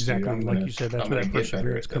that's exactly like you said. That's where that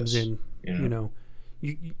perseverance comes in. You know,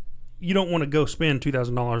 you don't want to go spend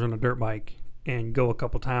 $2,000 on a dirt bike and go a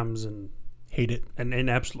couple times and hate it, and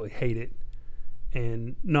absolutely hate it,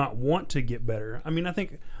 and not want to get better. I mean, I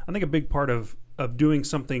think a big part of doing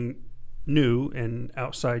something new and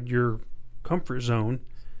outside your comfort zone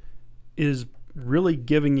is really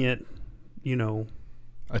giving it,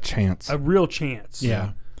 a real chance.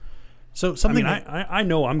 Yeah. So something, I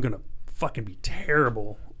know I'm going to fucking be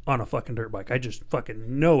terrible on a fucking dirt bike. I just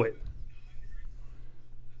fucking know it.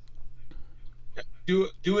 Do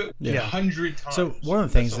it 100 times. So one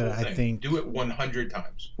of the things that I think, do it 100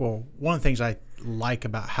 times. Well, one of the things I like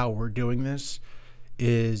about how we're doing this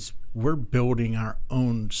is we're building our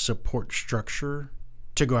own support structure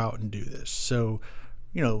to go out and do this. So,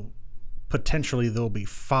 potentially there'll be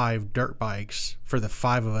 5 dirt bikes for the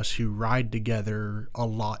 5 of us who ride together a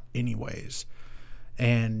lot anyways.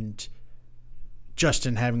 And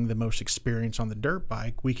Justin having the most experience on the dirt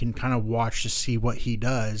bike, we can kind of watch to see what he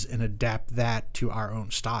does and adapt that to our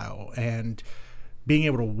own style. And being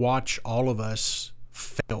able to watch all of us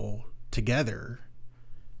fail together,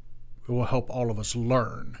 it will help all of us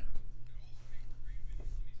learn.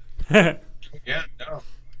 Yeah, no.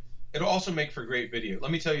 It'll also make for great video.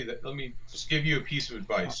 Let me tell you that. Let me just give you a piece of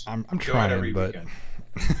advice. I'm trying, but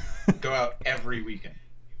go out every weekend.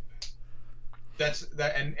 That's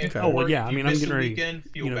that. And oh well, yeah. I mean, I'm getting ready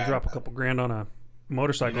to drop a couple grand on a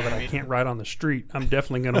motorcycle that I can't ride on the street. I'm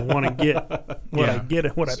definitely going to want to get what I get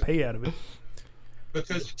and what I pay out of it.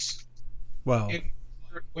 Because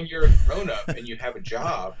when you're a grown up and you have a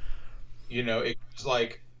job, it's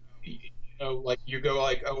like. Like you go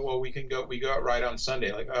like, oh well, we go out ride on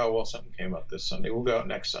Sunday. Like, oh well, something came up this Sunday. We'll go out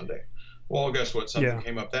next Sunday. Well, guess what? Something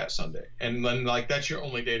came up that Sunday, and then like that's your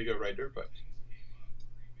only day to go ride dirt bikes.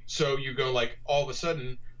 So you go like all of a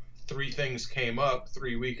sudden, 3 things came up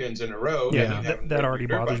 3 weekends in a row. Yeah, that already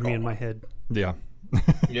bothers me in my head. Yeah,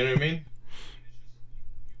 you know what I mean.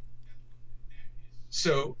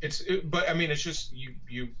 So but I mean, it's just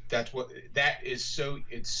it's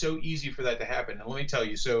so easy for that to happen. And let me tell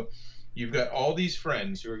you, so. You've got all these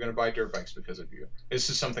friends who are going to buy dirt bikes because of you. This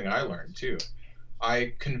is something I learned too.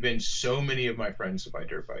 I convinced so many of my friends to buy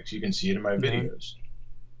dirt bikes. You can see it in my videos.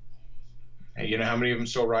 And you know how many of them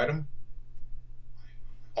still ride them?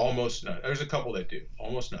 Almost none. There's a couple that do.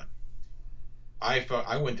 Almost none. I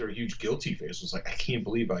went through a huge guilty phase. I was like, I can't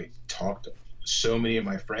believe I talked so many of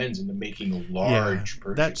my friends into making large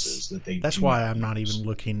purchases That's why I'm not even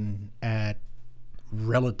looking at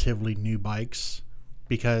relatively new bikes.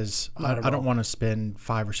 Because I don't want to spend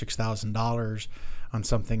 $5,000 or $6,000 on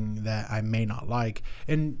something that I may not like.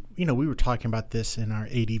 And we were talking about this in our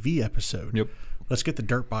ADV episode. Yep. let's get the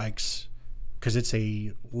dirt bikes because it's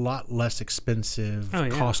a lot less expensive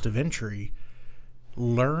cost of entry.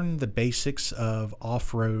 Learn the basics of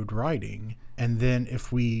off-road riding, and then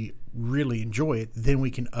if we really enjoy it, then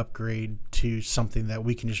we can upgrade to something that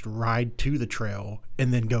we can just ride to the trail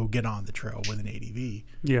and then go get on the trail with an ADV.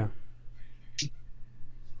 Yeah.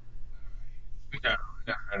 No.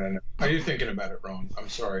 Are you thinking about it wrong? I'm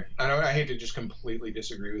sorry. I hate to just completely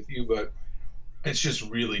disagree with you, but it's just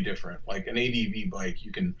really different. Like an ADV bike,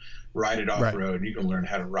 you can ride it off road, you can learn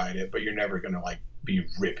how to ride it, but you're never going to like be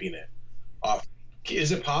ripping it off.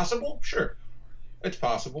 Is it possible? Sure. It's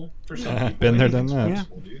possible for some people. Been there, done that.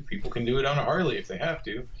 Possible, dude. People can do it on a Harley if they have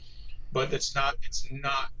to, but it's not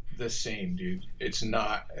the same, dude. It's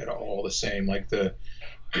not at all the same. Like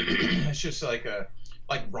it's just like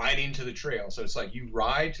riding to the trail. So it's like you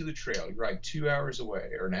ride to the trail, you ride 2 hours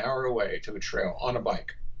away or an hour away to a trail on a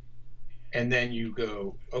bike. And then you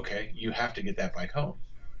go, okay, you have to get that bike home.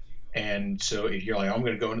 And so if you're like, I'm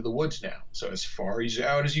going to go into the woods now. So as far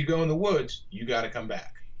out as you go in the woods, you got to come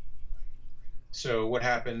back. So what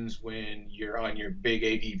happens when you're on your big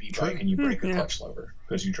ADV bike and you break the clutch lever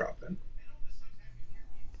because you drop it?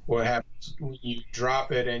 What happens when you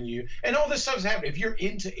drop it and all this stuff's happening? If you're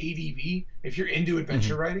into ADV, if you're into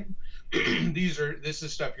adventure riding, this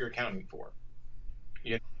is stuff you're accounting for.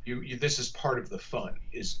 You this is part of the fun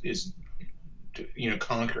is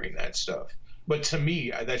conquering that stuff. But to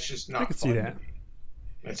me, that's just not. I can fun see that. To me.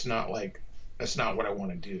 That's not what I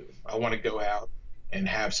want to do. I want to go out and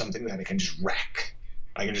have something that I can just wreck.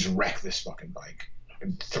 I can just wreck this fucking bike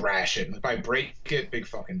and thrash it. And if I break it, big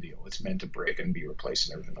fucking deal. It's meant to break and be replaced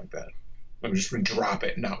and everything like that. I'm just gonna drop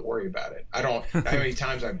it and not worry about it. I don't. How many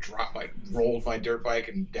times I've rolled my dirt bike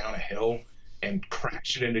and down a hill and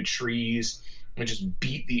crashed it into trees and just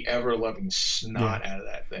beat the ever-loving snot out of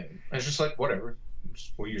that thing. And it's just like, whatever.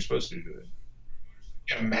 It's what you're supposed to do.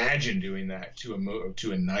 Imagine doing that to a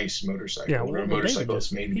nice motorcycle or a motorcycle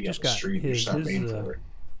that's made to be on the street. You're not made for it.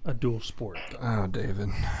 A dual sport. Oh, David.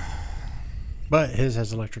 But his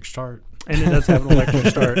has electric start. And it does have an electric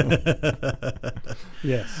start.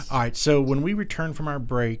 Yes. All right. So when we return from our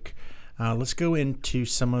break, let's go into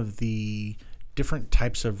some of the different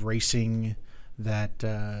types of racing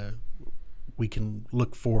that we can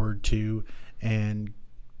look forward to and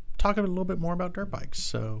talk a little bit more about dirt bikes.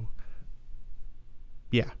 So,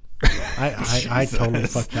 yeah. I totally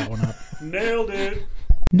fucked that one up. Nailed it.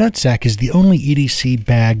 Nutsack is the only EDC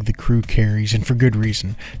bag the crew carries, and for good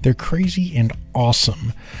reason. They're crazy and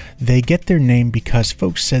awesome. They get their name because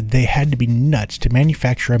folks said they had to be nuts to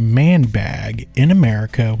manufacture a man bag in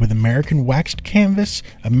America with American waxed canvas,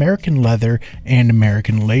 American leather, and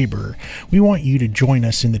American labor. We want you to join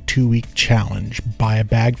us in the 2-week challenge. Buy a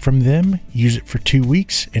bag from them, use it for 2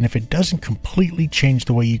 weeks, and if it doesn't completely change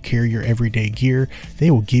the way you carry your everyday gear, they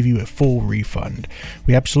will give you a full refund.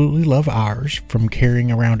 We absolutely love ours, from carrying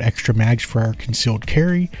around extra mags for our concealed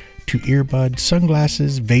carry to earbuds,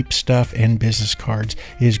 sunglasses, vape stuff, and business cards.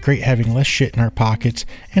 It is great having less shit in our pockets,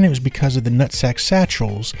 and it was because of the Nutsack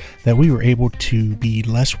satchels that we were able to be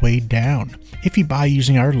less weighed down. If you buy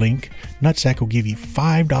using our link, Nutsack will give you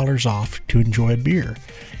 $5 off to enjoy a beer.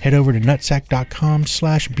 Head over to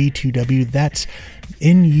nutsack.com/B2W. That's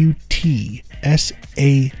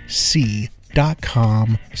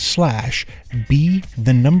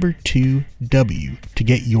NUTSAC.com/B2W to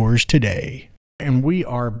get yours today. And we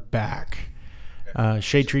are back.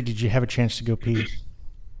 Shadetree, did you have a chance to go pee?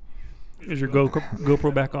 Is your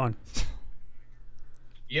GoPro back on?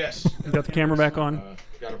 Yes. You got the camera back on?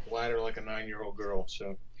 Got a bladder like a 9-year-old girl,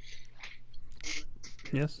 so.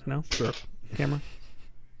 Yes? No? Sure. Camera?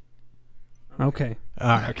 Okay. All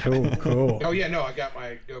right, cool. Oh, yeah, no, I got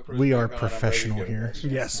my GoPro. We are professional here.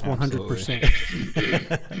 Yes,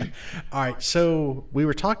 100%. All right, so we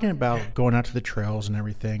were talking about going out to the trails and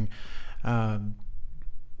everything.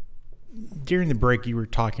 During the break, you were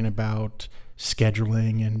talking about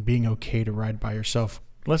scheduling and being okay to ride by yourself.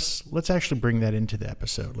 Let's actually bring that into the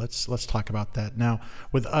episode. Let's talk about that. Now,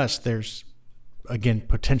 with us, there's, again,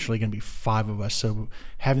 potentially going to be 5 of us, so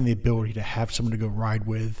having the ability to have someone to go ride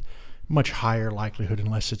with, much higher likelihood,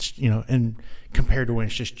 unless it's, and compared to when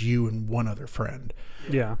it's just you and one other friend.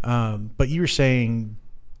 Yeah. But you were saying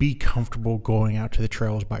be comfortable going out to the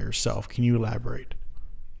trails by yourself. Can you elaborate?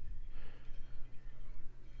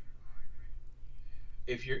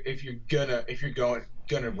 If you're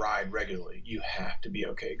gonna ride regularly, you have to be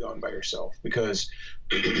okay going by yourself, because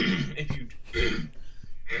if you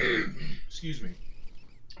excuse me,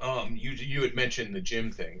 you had mentioned the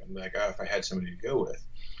gym thing. I'm like, if I had somebody to go with,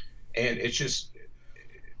 and it's just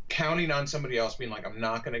counting on somebody else being like, I'm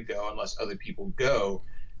not gonna go unless other people go.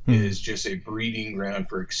 is just a breeding ground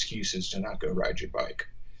for excuses to not go ride your bike.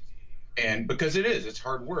 And because it's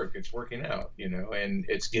hard work, it's working out, and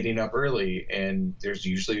it's getting up early, and there's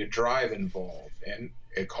usually a drive involved, and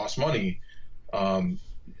it costs money. And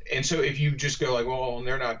so if you just go like, well,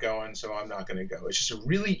 they're not going, so I'm not going to go, it's just a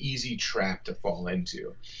really easy trap to fall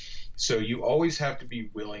into. So you always have to be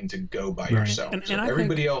willing to go by yourself. And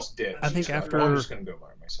everybody else did. I think after I'm just going to go by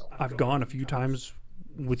myself. I've gone a few times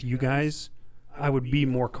with you guys, I would be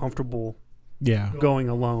more comfortable going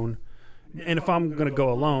alone. And if I'm going to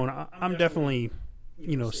go alone, I'm definitely,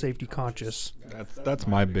 safety conscious. That's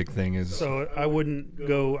my big thing is. So I wouldn't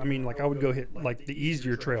go, I would go hit like the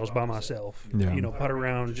easier trails by myself, putt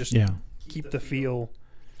around, just keep the feel,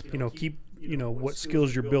 keep, what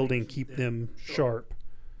skills you're building, keep them sharp.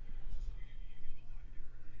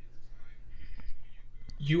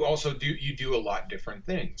 You also do a lot different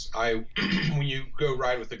things. When you go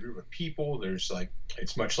ride with a group of people, there's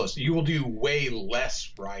it's much less. You will do way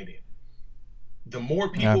less riding. The more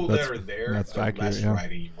people that are there, the less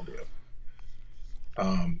riding you will do.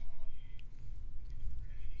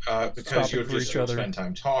 Because you'll just spend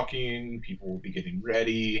time talking. People will be getting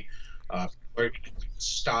ready. Or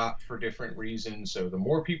stop for different reasons. So the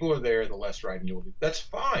more people are there, the less riding you'll do. That's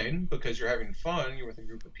fine because you're having fun. You're with a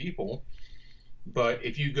group of people. But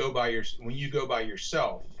if you go when you go by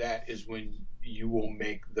yourself, that is when you will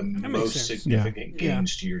make the most significant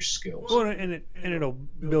gains to your skills. Well, and it'll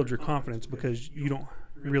build your confidence because you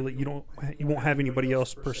won't have anybody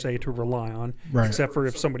else per se to rely on, except for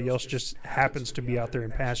if somebody else just happens to be out there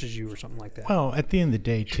and passes you or something like that. Well, at the end of the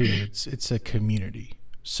day, too, it's a community.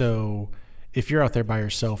 So if you're out there by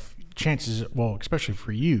yourself, chances, especially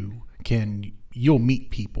for you, you'll meet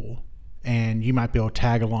people. And you might be able to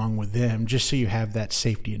tag along with them just so you have that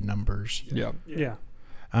safety in numbers. Yeah. Yeah.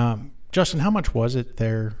 Justin, how much was it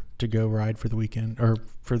there to go ride for the weekend or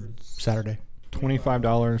for Saturday?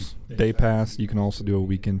 $25 day pass. You can also do a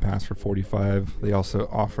weekend pass for $45. They also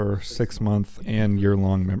offer 6-month and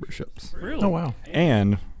year-long memberships. Really? Oh, wow.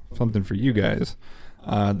 And something for you guys.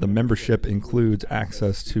 The membership includes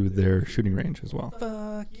access to their shooting range as well.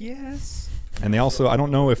 Fuck yes. And they also, I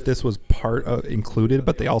don't know if this was included,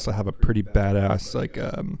 but they also have a pretty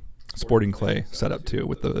badass sporting clay setup too,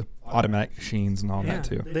 with the automatic machines and all that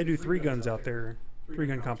too. They do 3-guns out there,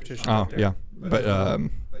 3-gun competition. Oh out there. yeah,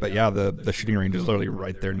 but yeah, the shooting range is literally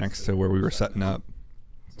right there next to where we were setting up.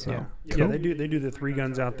 So yeah, they do the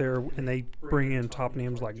 3-guns out there, and they bring in top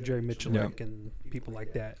names like Jerry Michalik and people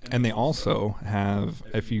like that. And they also have,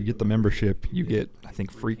 if you get the membership, you get, I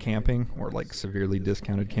think, free camping or severely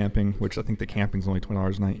discounted camping, which I think the camping's only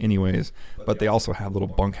 $20 a night anyways. But they also have little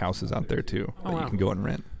bunk houses out there too that you can go and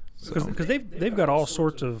rent. Because they've got all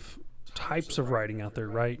sorts of types of riding out there,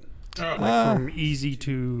 right? From easy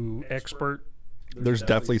to expert. There's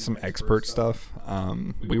definitely some expert stuff.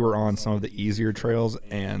 We were on some of the easier trails,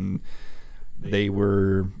 and they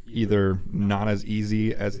were either not as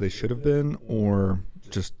easy as they should have been or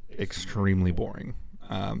just extremely boring.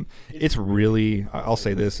 It's really, I'll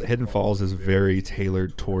say this, Hidden Falls is very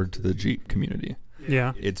tailored towards the Jeep community.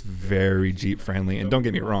 Yeah. It's very Jeep friendly. And don't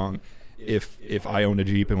get me wrong, if I owned a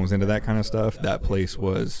Jeep and was into that kind of stuff, that place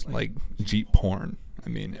was like Jeep porn. I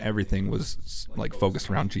mean, everything was focused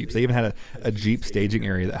around Jeeps. They even had a Jeep staging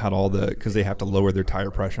area that had all because they have to lower their tire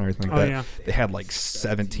pressure and everything like that. Yeah. They had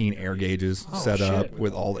 17 air gauges set up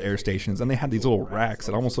with all the air stations, and they had these little racks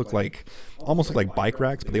that almost looked like bike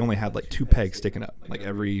racks, but they only had 2 pegs sticking up,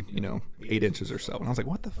 every 8 inches or so. And I was like,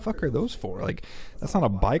 what the fuck are those for? That's not a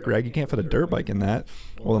bike rack. You can't fit a dirt bike in that.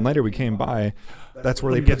 Well, then later we came by. That's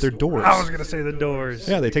where they put their doors. I was gonna say the doors.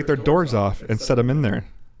 Yeah, they take their doors off and set them in there.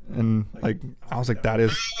 And I was like, that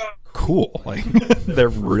is cool. They're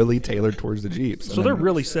really tailored towards the Jeeps. So they're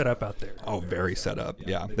really set up out there. Oh, very set up.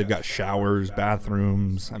 Yeah, they've got showers,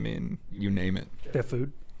 bathrooms. I mean, you name it. They have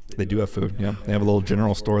food. They do have food. Yeah, they have a little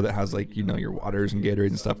general store that has your waters and Gatorade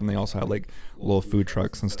and stuff, and they also have little food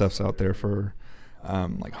trucks and stuffs out there for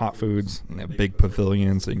hot foods. And they have bike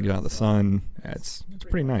pavilions so you can get out in the sun. Yeah, it's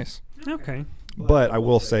pretty nice. Okay. But I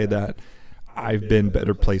will say that I've been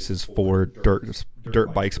better places for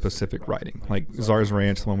dirt bike specific riding, like Czar's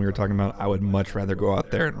Ranch, the one we were talking about. I would much rather go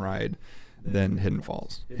out there and ride than Hidden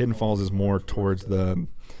Falls. Hidden Falls is more towards the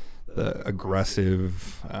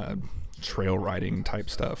aggressive trail riding type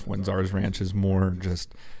stuff, when Czar's Ranch is more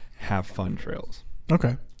just have fun trails.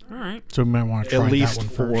 Okay. All right. So we might want to try at least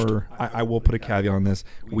that one first. I will put a caveat on this.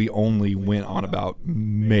 We only went on about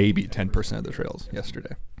maybe 10% of the trails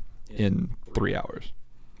yesterday in 3 hours.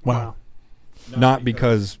 Wow. Not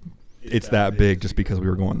because it's that big, just because we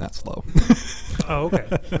were going that slow. Oh, okay.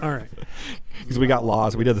 All right. because we got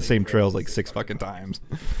lost. We did the same trails like 6 fucking times.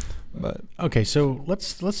 But Okay, so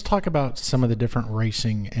let's talk about some of the different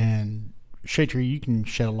racing, and Shadetree, you can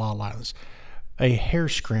shed a lot of light on this. A hare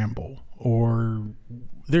scramble, or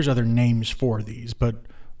there's other names for these, but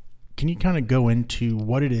can you kind of go into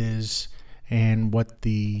what it is and what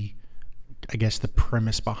the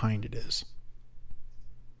premise behind it is?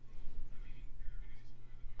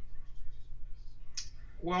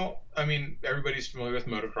 Well, I mean, everybody's familiar with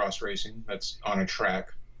motocross racing. That's on a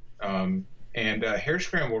track. And hare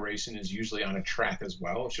scramble racing is usually on a track as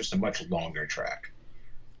well. It's just a much longer track.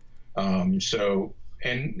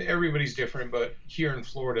 And everybody's different, but here in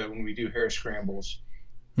Florida, when we do hare scrambles,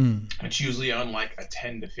 it's usually on like a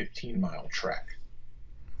 10 to 15 mile track.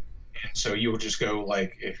 And so you'll just go,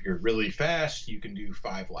 like, if you're really fast, you can do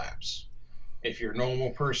 5 laps. If you're a normal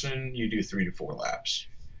person, you do 3 to 4 laps.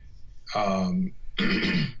 And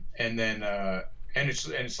then and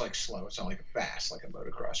it's like slow. It's not like fast like a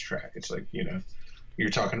motocross track. It's like, you're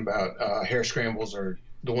talking about hare scrambles are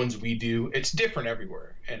the ones we do. It's different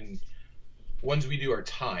everywhere, and ones we do are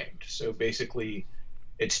timed. So basically,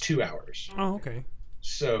 it's 2 hours. Oh, okay.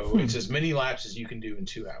 So it's as many laps as you can do in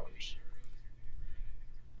 2 hours.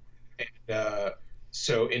 And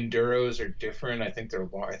so enduros are different. I think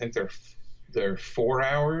they're 4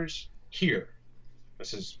 hours here.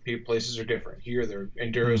 Places are different. Here, their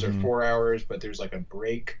enduros are 4 hours, but there's like a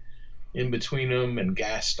break in between them and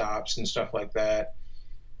gas stops and stuff like that.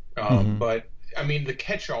 But I mean, the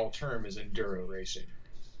catch-all term is enduro racing,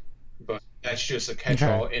 but that's just a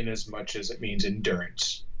catch-all in as much as it means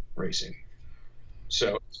endurance racing.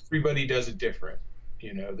 So everybody does it different.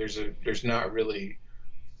 There's not really.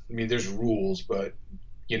 I mean, there's rules, but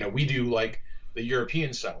we do like the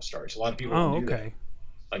European style starts. A lot of people don't do that.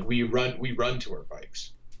 Like we run to our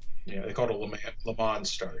bikes. They call it a Le Mans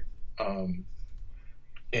start. And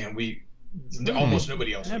almost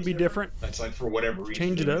nobody else. That'd be different. That's like, for whatever reason,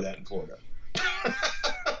 change it up. Do that in Florida.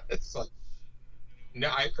 It's like, no,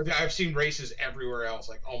 I've seen races everywhere else.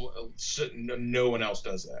 Like almost no one else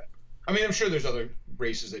does that. I mean, I'm sure there's other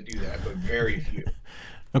races that do that, but very few.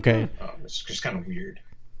 Okay. It's just kind of weird.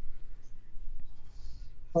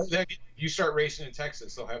 You start racing in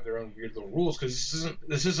Texas, they'll have their own weird little rules, because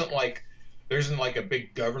this isn't like there isn't like a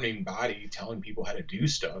big governing body telling people how to do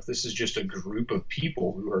stuff. This is just a group of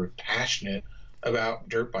people who are passionate about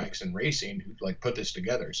dirt bikes and racing who like put this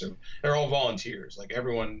together. So they're all volunteers. Like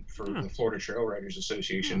everyone for the Florida Trail Riders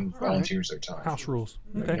Association volunteers their time. House rules.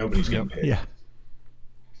 Like, Okay. nobody's getting paid. Yeah.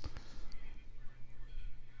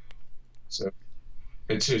 So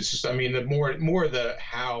it's just, I mean, the more the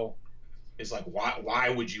how is like, why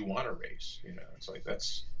would you want to race? It's like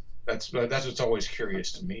that's what's always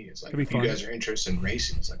curious to me. Is like, if you guys are interested in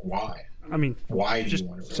racing, it's like, why? I mean, why do you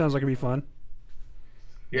want to race? Sounds like it'd be fun.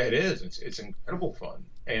 Yeah, it is. It's incredible fun,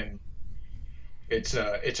 and it's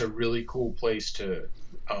a really cool place to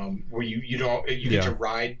where you get to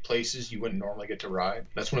ride places you wouldn't normally get to ride.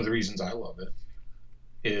 That's one of the reasons I love it.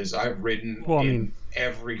 Is I've ridden in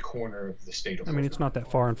every corner of the state of Florida. I mean, it's not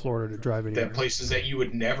that far in Florida to drive anywhere. That places that you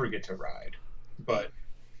would never get to ride, but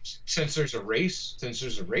since there's a race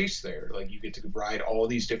there, like, you get to ride all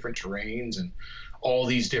these different terrains and all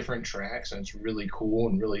these different tracks, and it's really cool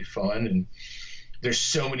and really fun. And there's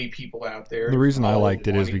so many people out there. The reason I liked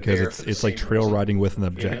it is because it's like trail riding with an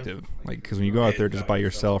objective. Like, because when you go out there just by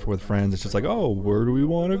yourself or with friends, it's just like, oh, where do we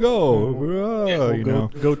want to go?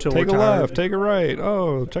 Go till take we're a tired. left, take a right.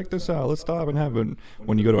 Oh, check this out. Let's stop and have it.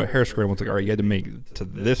 When you go to a hare scramble, it's like, all right, you had to make it to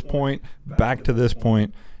this point, back to this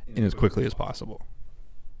point, and as quickly as possible.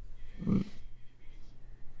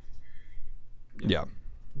 Yeah.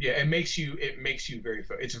 Yeah, it makes you very.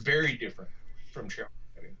 It's very different from trail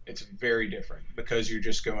riding. It's very different because you're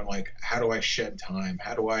just going like, how do I shed time?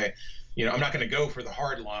 How do I, I'm not going to go for the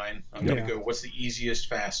hard line. I'm going to go, what's the easiest,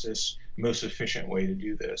 fastest, most efficient way to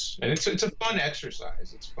do this? And it's a fun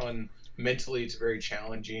exercise. It's fun mentally. It's very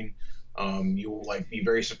challenging. You'll like be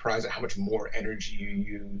very surprised at how much more energy you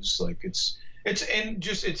use. Like it's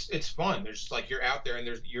fun. There's like, you're out there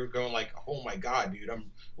and you're going like, oh my God, dude, I'm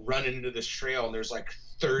running into this trail and there's like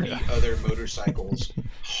 30 other motorcycles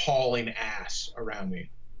hauling ass around me.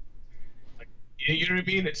 Like, you know what I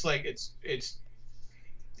mean? It's like, it's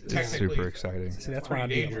super exciting. See, that's why I'd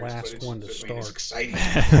be the last one to start. It's exciting.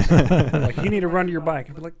 Like, you need to run to your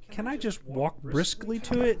bike. I'd be like, can I just walk briskly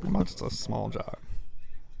to it? Well, it's a small jog.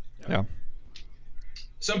 Yeah.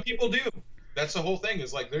 Some people do. That's the whole thing.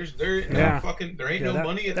 Is like there ain't no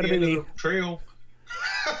money at the end of the trail.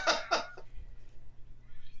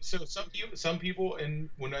 So some people, and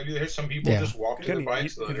when I do this, some people just walk to their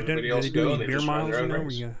bikes. Everybody else go, and they beer just run miles, their own where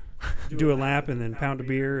race. you do a lap and then pound a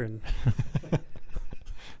beer and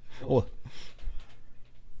Well,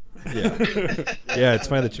 yeah. Yeah, it's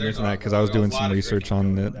funny that you mentioned that because I was doing some research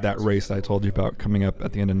on that race that I told you about coming up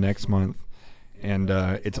at the end of next month. And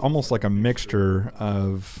it's almost like a mixture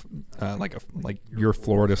of like your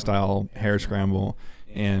Florida style hare scramble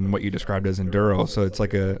and what you described as enduro. So it's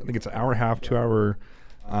like I think it's an hour and a half, 2 hour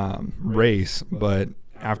race, but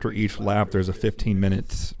after each lap there's a 15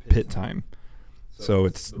 minutes pit time. So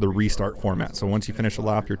it's the restart format. So once you finish a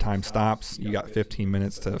lap, your time stops. You got 15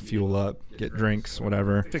 minutes to fuel up, get drinks,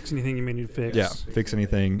 whatever. Fix anything you may need to fix. Yeah, fix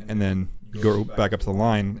anything, and then go back up to the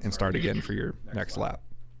line and start again for your next lap.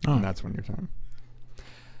 Oh. And that's when your time.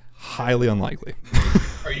 Highly unlikely.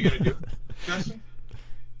 Are you going to do it, Justin?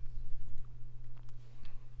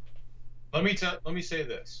 Let me say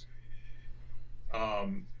this.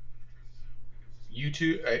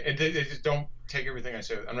 YouTube, just don't take everything I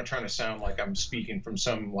say. I'm not trying to sound like I'm speaking from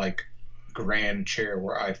some like grand chair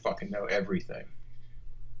where I fucking know everything.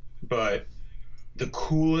 But the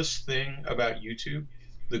coolest thing about YouTube,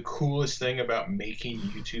 the coolest thing about making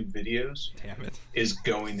YouTube videos, is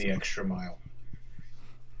going the extra mile.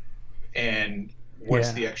 And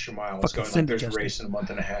what's the extra mile? It's going like there's a race in a month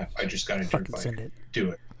and a half. I just got a dirt bike.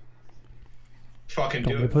 Do it. Fucking do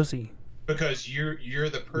it. Don't be a pussy. Because you're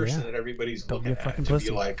the person that everybody's looking at to be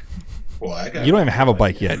like, well, I got. You don't even have a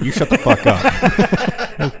bike yet. You shut the fuck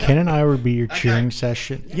up. Well, Ken and I would be your cheering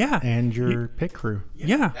session. Yeah. And your pit crew.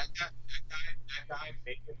 Yeah. That guy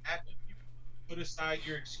made it happen. You put aside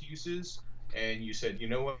your excuses and you said, you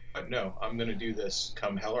know what? No, I'm going to do this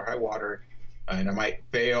come hell or high water, and I might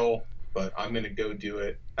fail, but I'm going to go do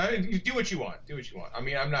it. You do what you want. Do what you want. I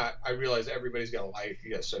mean, I realize everybody's got a life.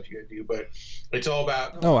 You got stuff you got to do, but it's all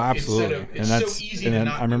about. Oh, absolutely. It's so easy to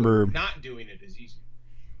not. I remember not doing it is easy.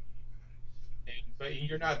 But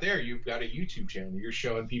you're not there. You've got a YouTube channel. You're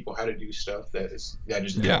showing people how to do stuff that is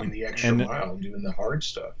doing the extra mile, doing the hard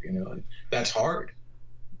stuff. You know, and that's hard.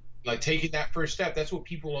 Like taking that first step. That's what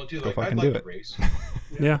people don't do. Like, I'd like to race.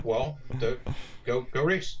 Yeah. Well, go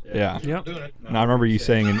race. Yeah. Yep. Doing it. And I remember you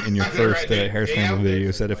saying in your first hair scramble video,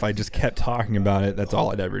 you said if I just kept talking about it, that's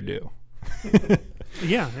all I'd ever do.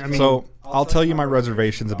 Yeah. I mean, so I'll tell you my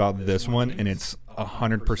reservations about this one, and it's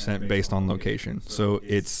 100% based on location. So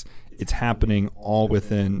it's happening all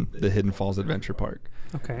within the Hidden Falls Adventure Park.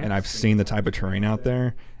 Okay. And I've seen the type of terrain out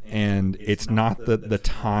there, and it's not the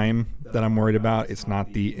time that I'm worried about. It's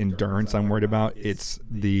not the endurance I'm worried about. It's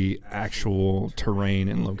the actual terrain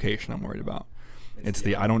and location I'm worried about. It's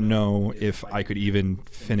I don't know if I could even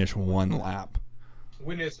finish one lap.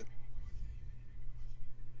 When is it?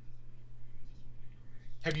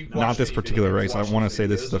 Have you not this particular race. I want to say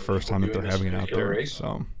this is the first time that they're having it out there,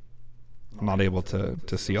 so I'm not able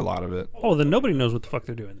to see a lot of it. Oh, then nobody knows what the fuck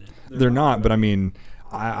they're doing then. They're not, but I mean,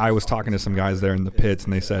 I was talking to some guys there in the pits,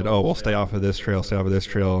 and they said, "Oh, we'll stay off of this trail, stay off of this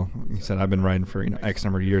trail." He said, "I've been riding for X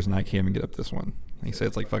number of years, and I can't even get up this one." He said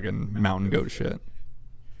it's like fucking mountain goat shit.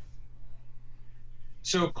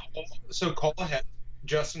 So call ahead,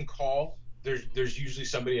 Justin. Call. There's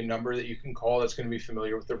usually a number that you can call that's going to be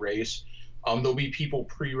familiar with the race. There'll be people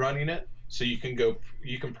pre-running it, so you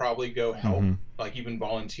can probably go help, like even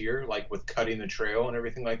volunteer, like with cutting the trail and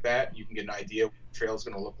everything like that. You can get an idea what the trail is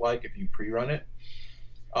going to look like if you pre-run it.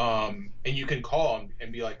 And you can call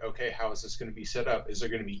and be like, okay, how is this going to be set up? Is there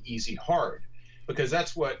going to be easy, hard? Because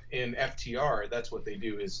that's what in FTR, that's what they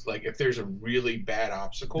do is like if there's a really bad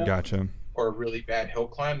obstacle or a really bad hill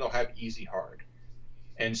climb, they'll have easy, hard.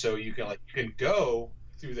 And so you can go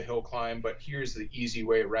through the hill climb, but here's the easy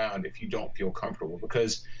way around if you don't feel comfortable.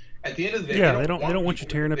 Because at the end of the day, they don't want you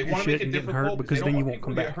tearing up your shit and getting hurt because then you won't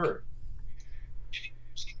come back.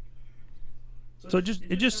 So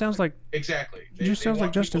it just sounds like exactly. It just sounds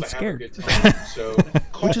like Justin's scared. So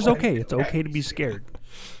which is okay. It's okay to be scared.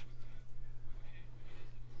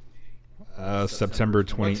 September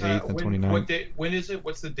 28th and 29th. What date? When is it?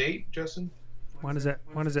 What's the date, Justin? Why does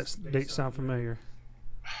that date sound familiar?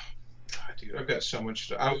 Dude, I've got so much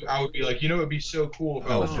stuff. I would be like, it would be so cool if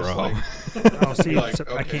I was just like. I'll see. Like,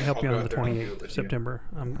 I can't help you on the 28th of September.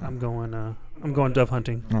 I'm going dove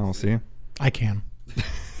hunting. I'll see. I can.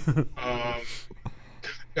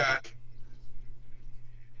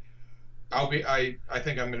 I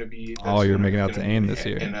think I'm going to be. Oh, you're making out to AIM this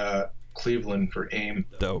year in Cleveland for AIM.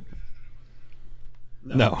 Dope.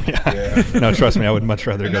 No, yeah. No, trust me, I would much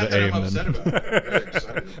rather go to AIM than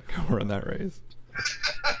go run that race.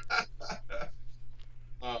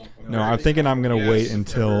 No, I'm thinking I'm going to wait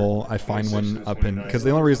until I find one up in, because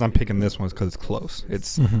the only reason I'm picking this one is because it's close.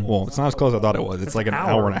 It's well, it's not as close as I thought it was. It's like an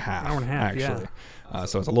hour and a half, actually. Yeah.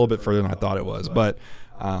 So it's a little bit further than I thought it was. But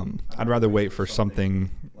I'd rather wait for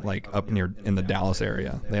something like up near in the Dallas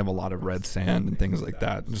area. They have a lot of red sand and things like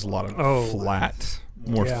that. Just a lot of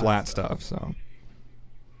flat stuff. So.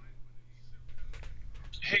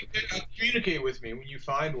 Hey, communicate with me when you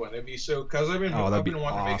find one. That'd be so, because I've been wanting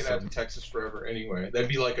to make it out to Texas forever anyway. That'd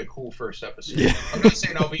be like a cool first episode. Yeah. I'm not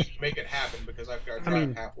saying I'll make it happen because I've got to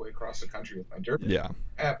drive halfway across the country with my dirt. Yeah.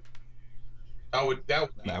 That would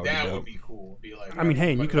be cool. Be like, I mean,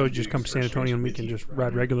 hey, you could always just come to San Antonio and we can just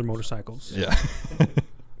ride regular motorcycles. Yeah.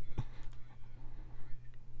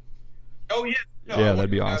 Oh yeah. No, yeah, that'd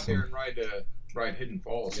be awesome. Out there and ride Hidden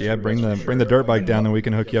Falls. So yeah, bring the dirt bike down, and we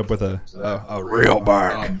can hook you up with a real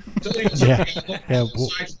bike. Yeah.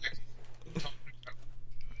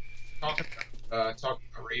 Talking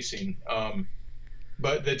about racing,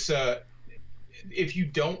 but that's if you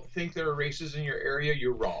don't think there are races in your area,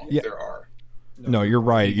 you're wrong. Yeah. There are. No, you're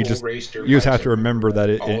right. You just have to remember that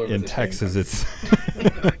in Texas it's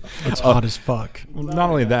it's hot as fuck. Well, not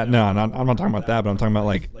only that, no, I'm not talking about that, but I'm talking about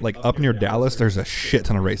like up near Dallas. There's a shit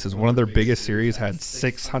ton of races. One of their biggest series had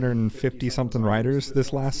 650 something riders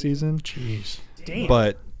this last season. Jeez, damn.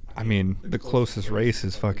 But I mean, the closest race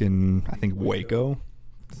is fucking I think Waco.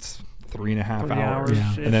 It's 3.5 hours,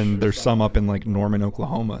 yeah. And then there's some up in like Norman,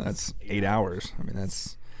 Oklahoma. That's 8 hours. I mean,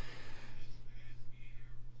 that's.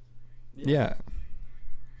 Yeah.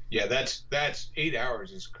 Yeah, that's 8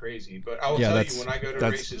 hours is crazy. But I will tell you, when I go to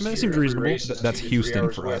races, that seems reasonable. That's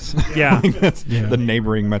Houston for us. Yeah, that's the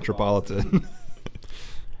neighboring metropolitan.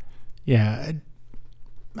 Yeah,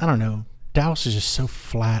 I don't know. Dallas is just so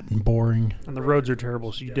flat and boring, and the roads are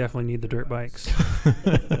terrible. So you definitely need the dirt bikes.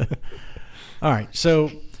 All right,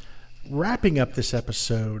 so wrapping up this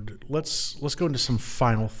episode, let's go into some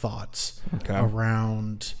final thoughts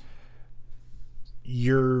around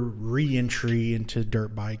your re-entry into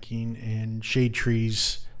dirt biking and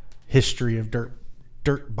Shadetree's history of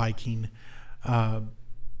dirt biking.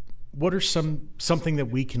 What are something that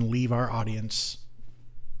we can leave our audience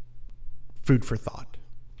food for thought?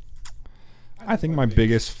 I think my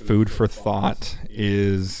biggest food for thought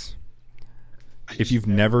is, if you've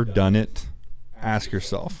never done it, ask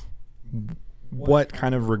yourself, what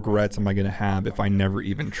kind of regrets am I going to have if I never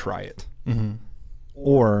even try it? Mm-hmm.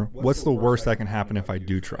 Or what's the worst that can happen if I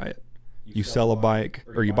do try it? You sell a bike,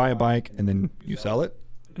 or you buy a bike and then you sell it?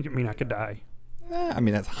 I mean, I could die. I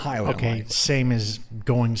mean, that's highly unlikely. Same as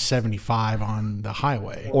going 75 on the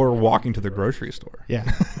highway. Or walking to the grocery store. Yeah.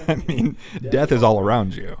 I mean, death is all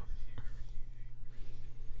around you.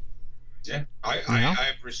 Yeah, I've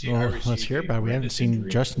received. Well, let's hear about it. We haven't seen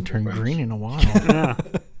Justin turn green in a while. Yeah.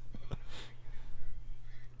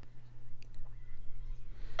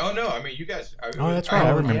 Oh no! I mean, you guys. That's right. I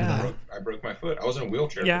remember that. I broke my foot. I was in a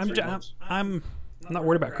wheelchair. Yeah, for 3 months. I'm not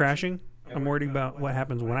worried about crashing. I'm worried about what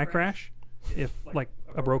happens when I crash. If like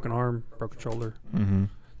a broken arm, broken shoulder,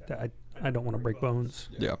 that I don't want to break bones.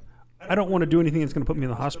 Yeah. I don't want to do anything that's going to put me in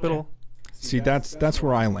the hospital. See, that's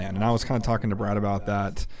where I land, and I was kind of talking to Brad about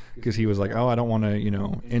that because he was like, "Oh, I don't want to,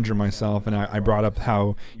 injure myself," and I brought up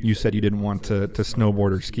how you said you didn't want to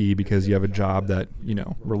snowboard or ski because you have a job that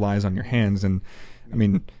relies on your hands, and I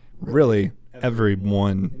mean, really,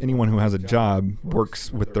 anyone who has a job works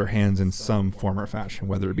with their hands in some form or fashion,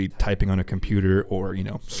 whether it be typing on a computer or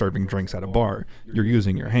serving drinks at a bar. You're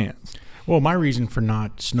using your hands. Well, my reason for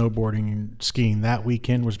not snowboarding and skiing that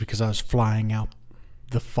weekend was because I was flying out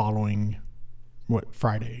the following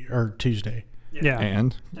Friday or Tuesday. Yeah.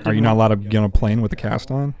 And are you not allowed to get on a plane with a cast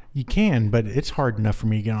on? You can, but it's hard enough for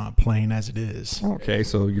me to get on a plane as it is. Okay,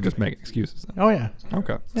 so you're just making excuses then. Oh yeah.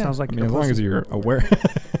 Okay. Yeah. Sounds like as long as you're aware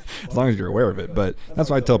as long as you're aware of it. But that's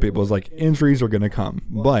what I tell people is like, injuries are gonna come.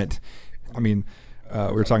 But I mean,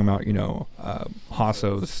 we were talking about,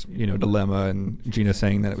 Hasso's, dilemma, and Gina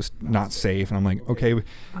saying that it was not safe. And I'm like, okay,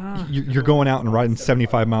 you're going out and riding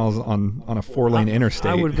 75 miles on a 4-lane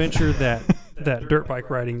interstate. I would venture that dirt bike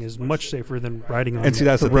riding is much safer than riding on the road. And see,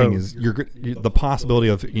 that's the thing is the possibility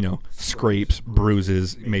of, scrapes,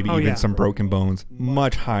 bruises, maybe even some broken bones,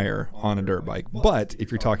 much higher on a dirt bike. But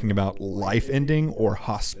if you're talking about life-ending or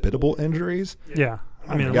hospitable injuries. Yeah.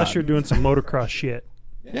 I mean, unless you're doing some motocross shit.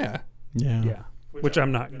 Yeah. Yeah. Yeah. Which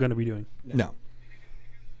I'm not going to be doing. No.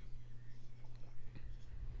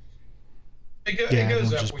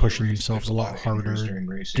 Everyone's just pushing themselves a lot harder,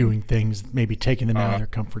 doing things, maybe taking them out of their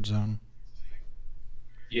comfort zone.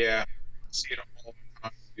 Yeah. See it all the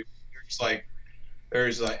time. There's like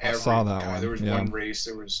every I saw that one. There was one race,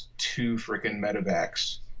 there was 2 freaking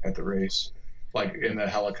medevacs at the race, like in the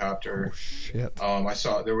helicopter. Oh, shit. I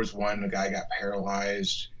saw there was one, the guy got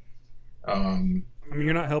paralyzed. I mean,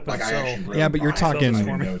 you're not helping sell. Yeah, but you're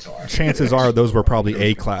talking, chances are those were probably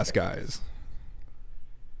A-class guys.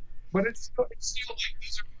 But it's still like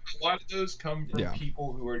a lot of those come from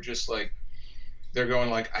people who are just like, they're going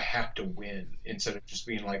like, I have to win, instead of just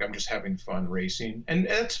being like, I'm just having fun racing. And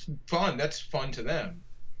that's fun. That's fun to them.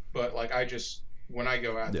 But like, when I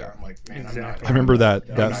go out there, I'm like, man, Exactly. I remember that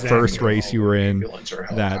Exactly. first race you were in,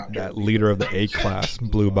 that leader of the A class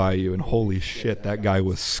blew by you, and holy shit, that guy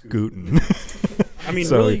was scooting. I mean,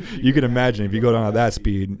 so really, you can imagine if you go down at that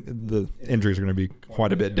speed, the injuries are going to be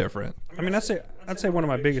quite a bit different. I mean, I'd say one of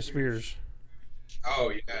my biggest fears.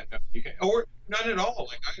 Oh yeah, no, you can, or none at all.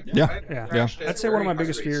 Like Yeah. I'd say one of my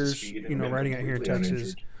biggest fears, riding out here in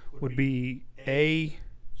Texas, would be A,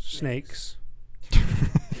 snakes,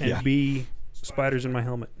 and B, spiders in my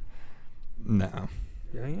helmet. No.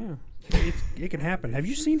 Yeah. It can happen. Have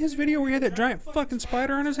you seen his video where he had that giant fucking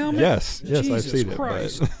spider on his helmet? Yes, Jesus I've seen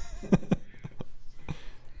Christ. it. But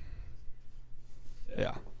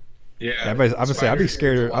yeah. Yeah, I'm gonna say I'd be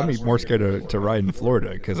scared. I'd be more scared to ride in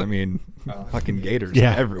Florida because I mean, fucking gators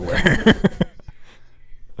everywhere.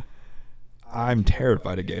 I'm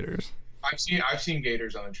terrified of gators. I've seen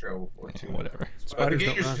gators on the trail before too. Whatever. But the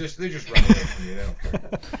gators they just run away from you. They don't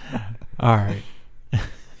care. All right.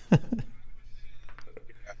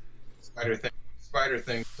 Spider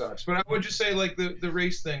thing sucks. But I would just say like the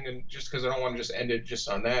race thing, and just because I don't want to just end it just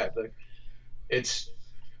on that, like it's.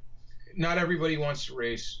 Not everybody wants to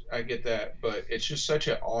race. I get that, but it's just such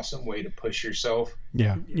an awesome way to push yourself.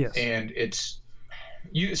 Yeah. Yes. And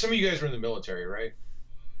some of you guys were in the military, right?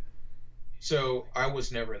 So I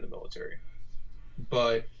was never in the military,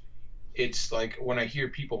 but it's like when I hear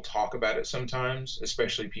people talk about it sometimes,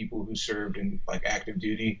 especially people who served in like active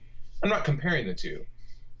duty, I'm not comparing the two,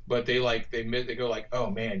 but they go like, oh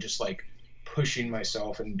man, just like pushing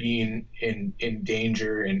myself and being in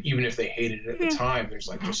danger, and even if they hated it at the time, there's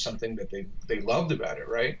like just something that they loved about it,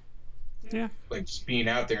 right? Yeah, like just being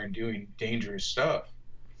out there and doing dangerous stuff.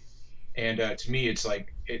 And to me it's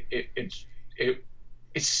like it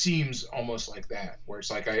seems almost like that, where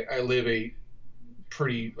it's like I live a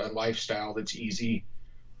lifestyle that's easy,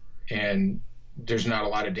 and there's not a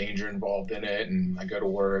lot of danger involved in it, and I go to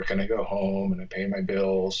work and I go home and I pay my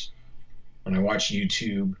bills and I watch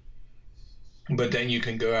YouTube. But then you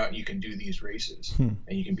can go out and you can do these races and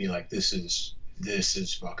you can be like, this is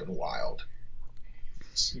fucking wild.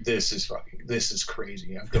 This is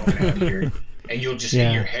crazy. I'm going out here. And you'll just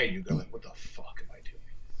in your head, you go like, what the fuck am I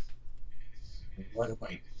doing? What am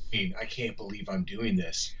I doing? I can't believe I'm doing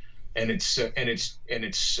this. And it's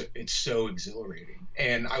so exhilarating.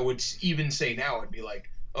 And I would even say now, I'd be like,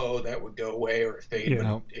 oh, that would go away or fade. Yeah,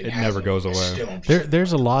 no, it never goes away.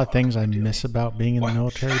 There's a lot of things I miss about being in the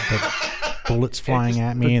military, but bullets flying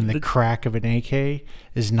at me and the crack of an AK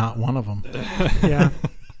is not one of them. Yeah.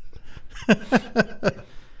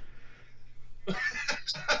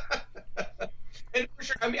 And for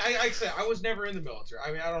sure, I mean, I said I was never in the military.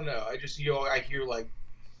 I mean, I don't know. I just I hear like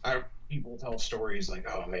people tell stories like,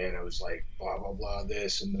 oh man, I was like blah blah blah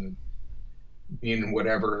this and the being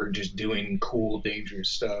whatever, just doing cool dangerous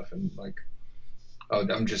stuff, and like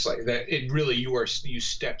I'm just like that. It really you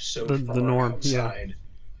step so far the norm outside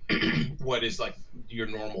what is like your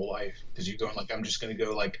normal life, because you're going like, I'm just going to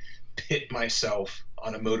go like pit myself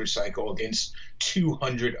on a motorcycle against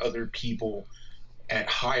 200 other people at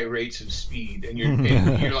high rates of speed, and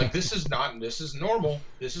you're like, this is normal. This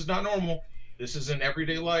is not normal. This isn't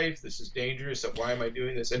everyday life. This is dangerous. Why am I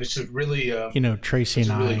doing this? And it's just really, Tracy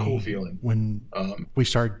and really I, cool feeling. When we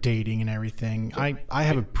started dating and everything, I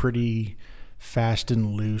have a pretty fast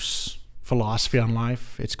and loose philosophy on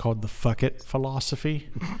life. It's called the fuck it philosophy.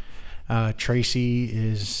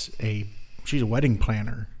 Tracy she's a wedding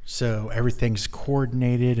planner, so everything's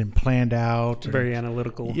coordinated and planned out. Very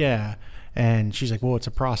analytical. Yeah. And she's like, well, it's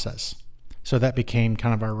a process. So that became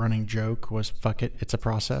kind of our running joke was, fuck it, it's a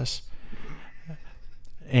process.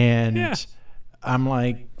 And I'm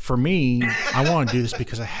like, for me, I want to do this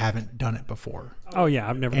because I haven't done it before. Oh yeah,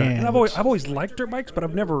 I've never done it. And I've always liked dirt bikes, but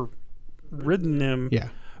I've never ridden them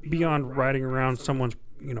beyond riding around someone's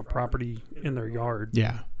property in their yard.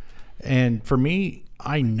 Yeah. And for me,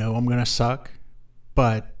 I know I'm going to suck,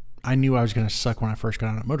 but I knew I was going to suck when I first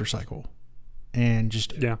got on a motorcycle. And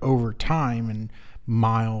just over time and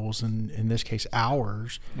miles, and in this case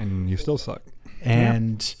hours, and you still suck,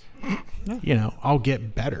 and I'll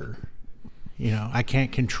get better. I can't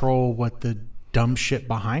control what the dumb shit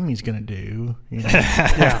behind me is gonna do.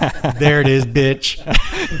 There it is, bitch.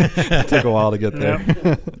 It took a while to get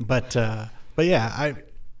there. But yeah,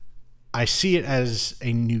 I see it as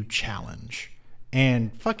a new challenge,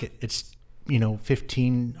 and fuck it, it's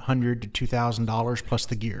 $1,500 to $2,000 plus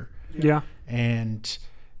the gear. Yeah. And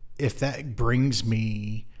if that brings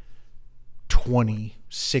me 20,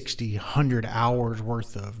 60, 100 hours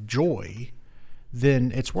worth of joy,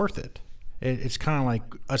 then it's worth it. It's kind of like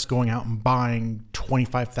us going out and buying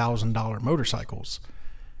 $25,000 motorcycles.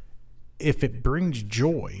 If it brings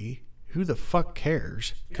joy, who the fuck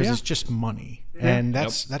cares? Because it's just money. And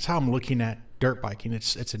that's how I'm looking at dirt biking.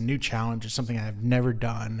 It's a new challenge. It's something I've never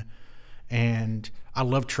done. And I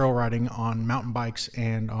love trail riding on mountain bikes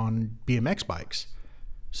and on BMX bikes.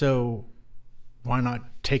 So why not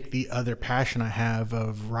take the other passion I have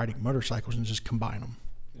of riding motorcycles and just combine them?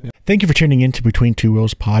 Thank you for tuning in to Between Two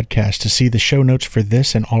Wheels podcast. To see the show notes for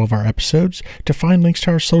this and all of our episodes, to find links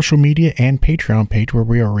to our social media and Patreon page where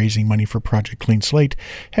we are raising money for Project Clean Slate,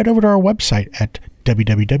 head over to our website at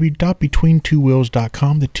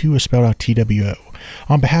www.between2wheels.com. The 2 is spelled out TWO.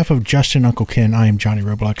 On behalf of Justin, Uncle Ken, I am Johnny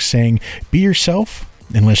Roblox saying, be yourself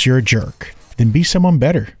unless you're a jerk. Then be someone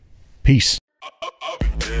better. Peace.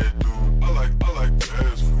 I like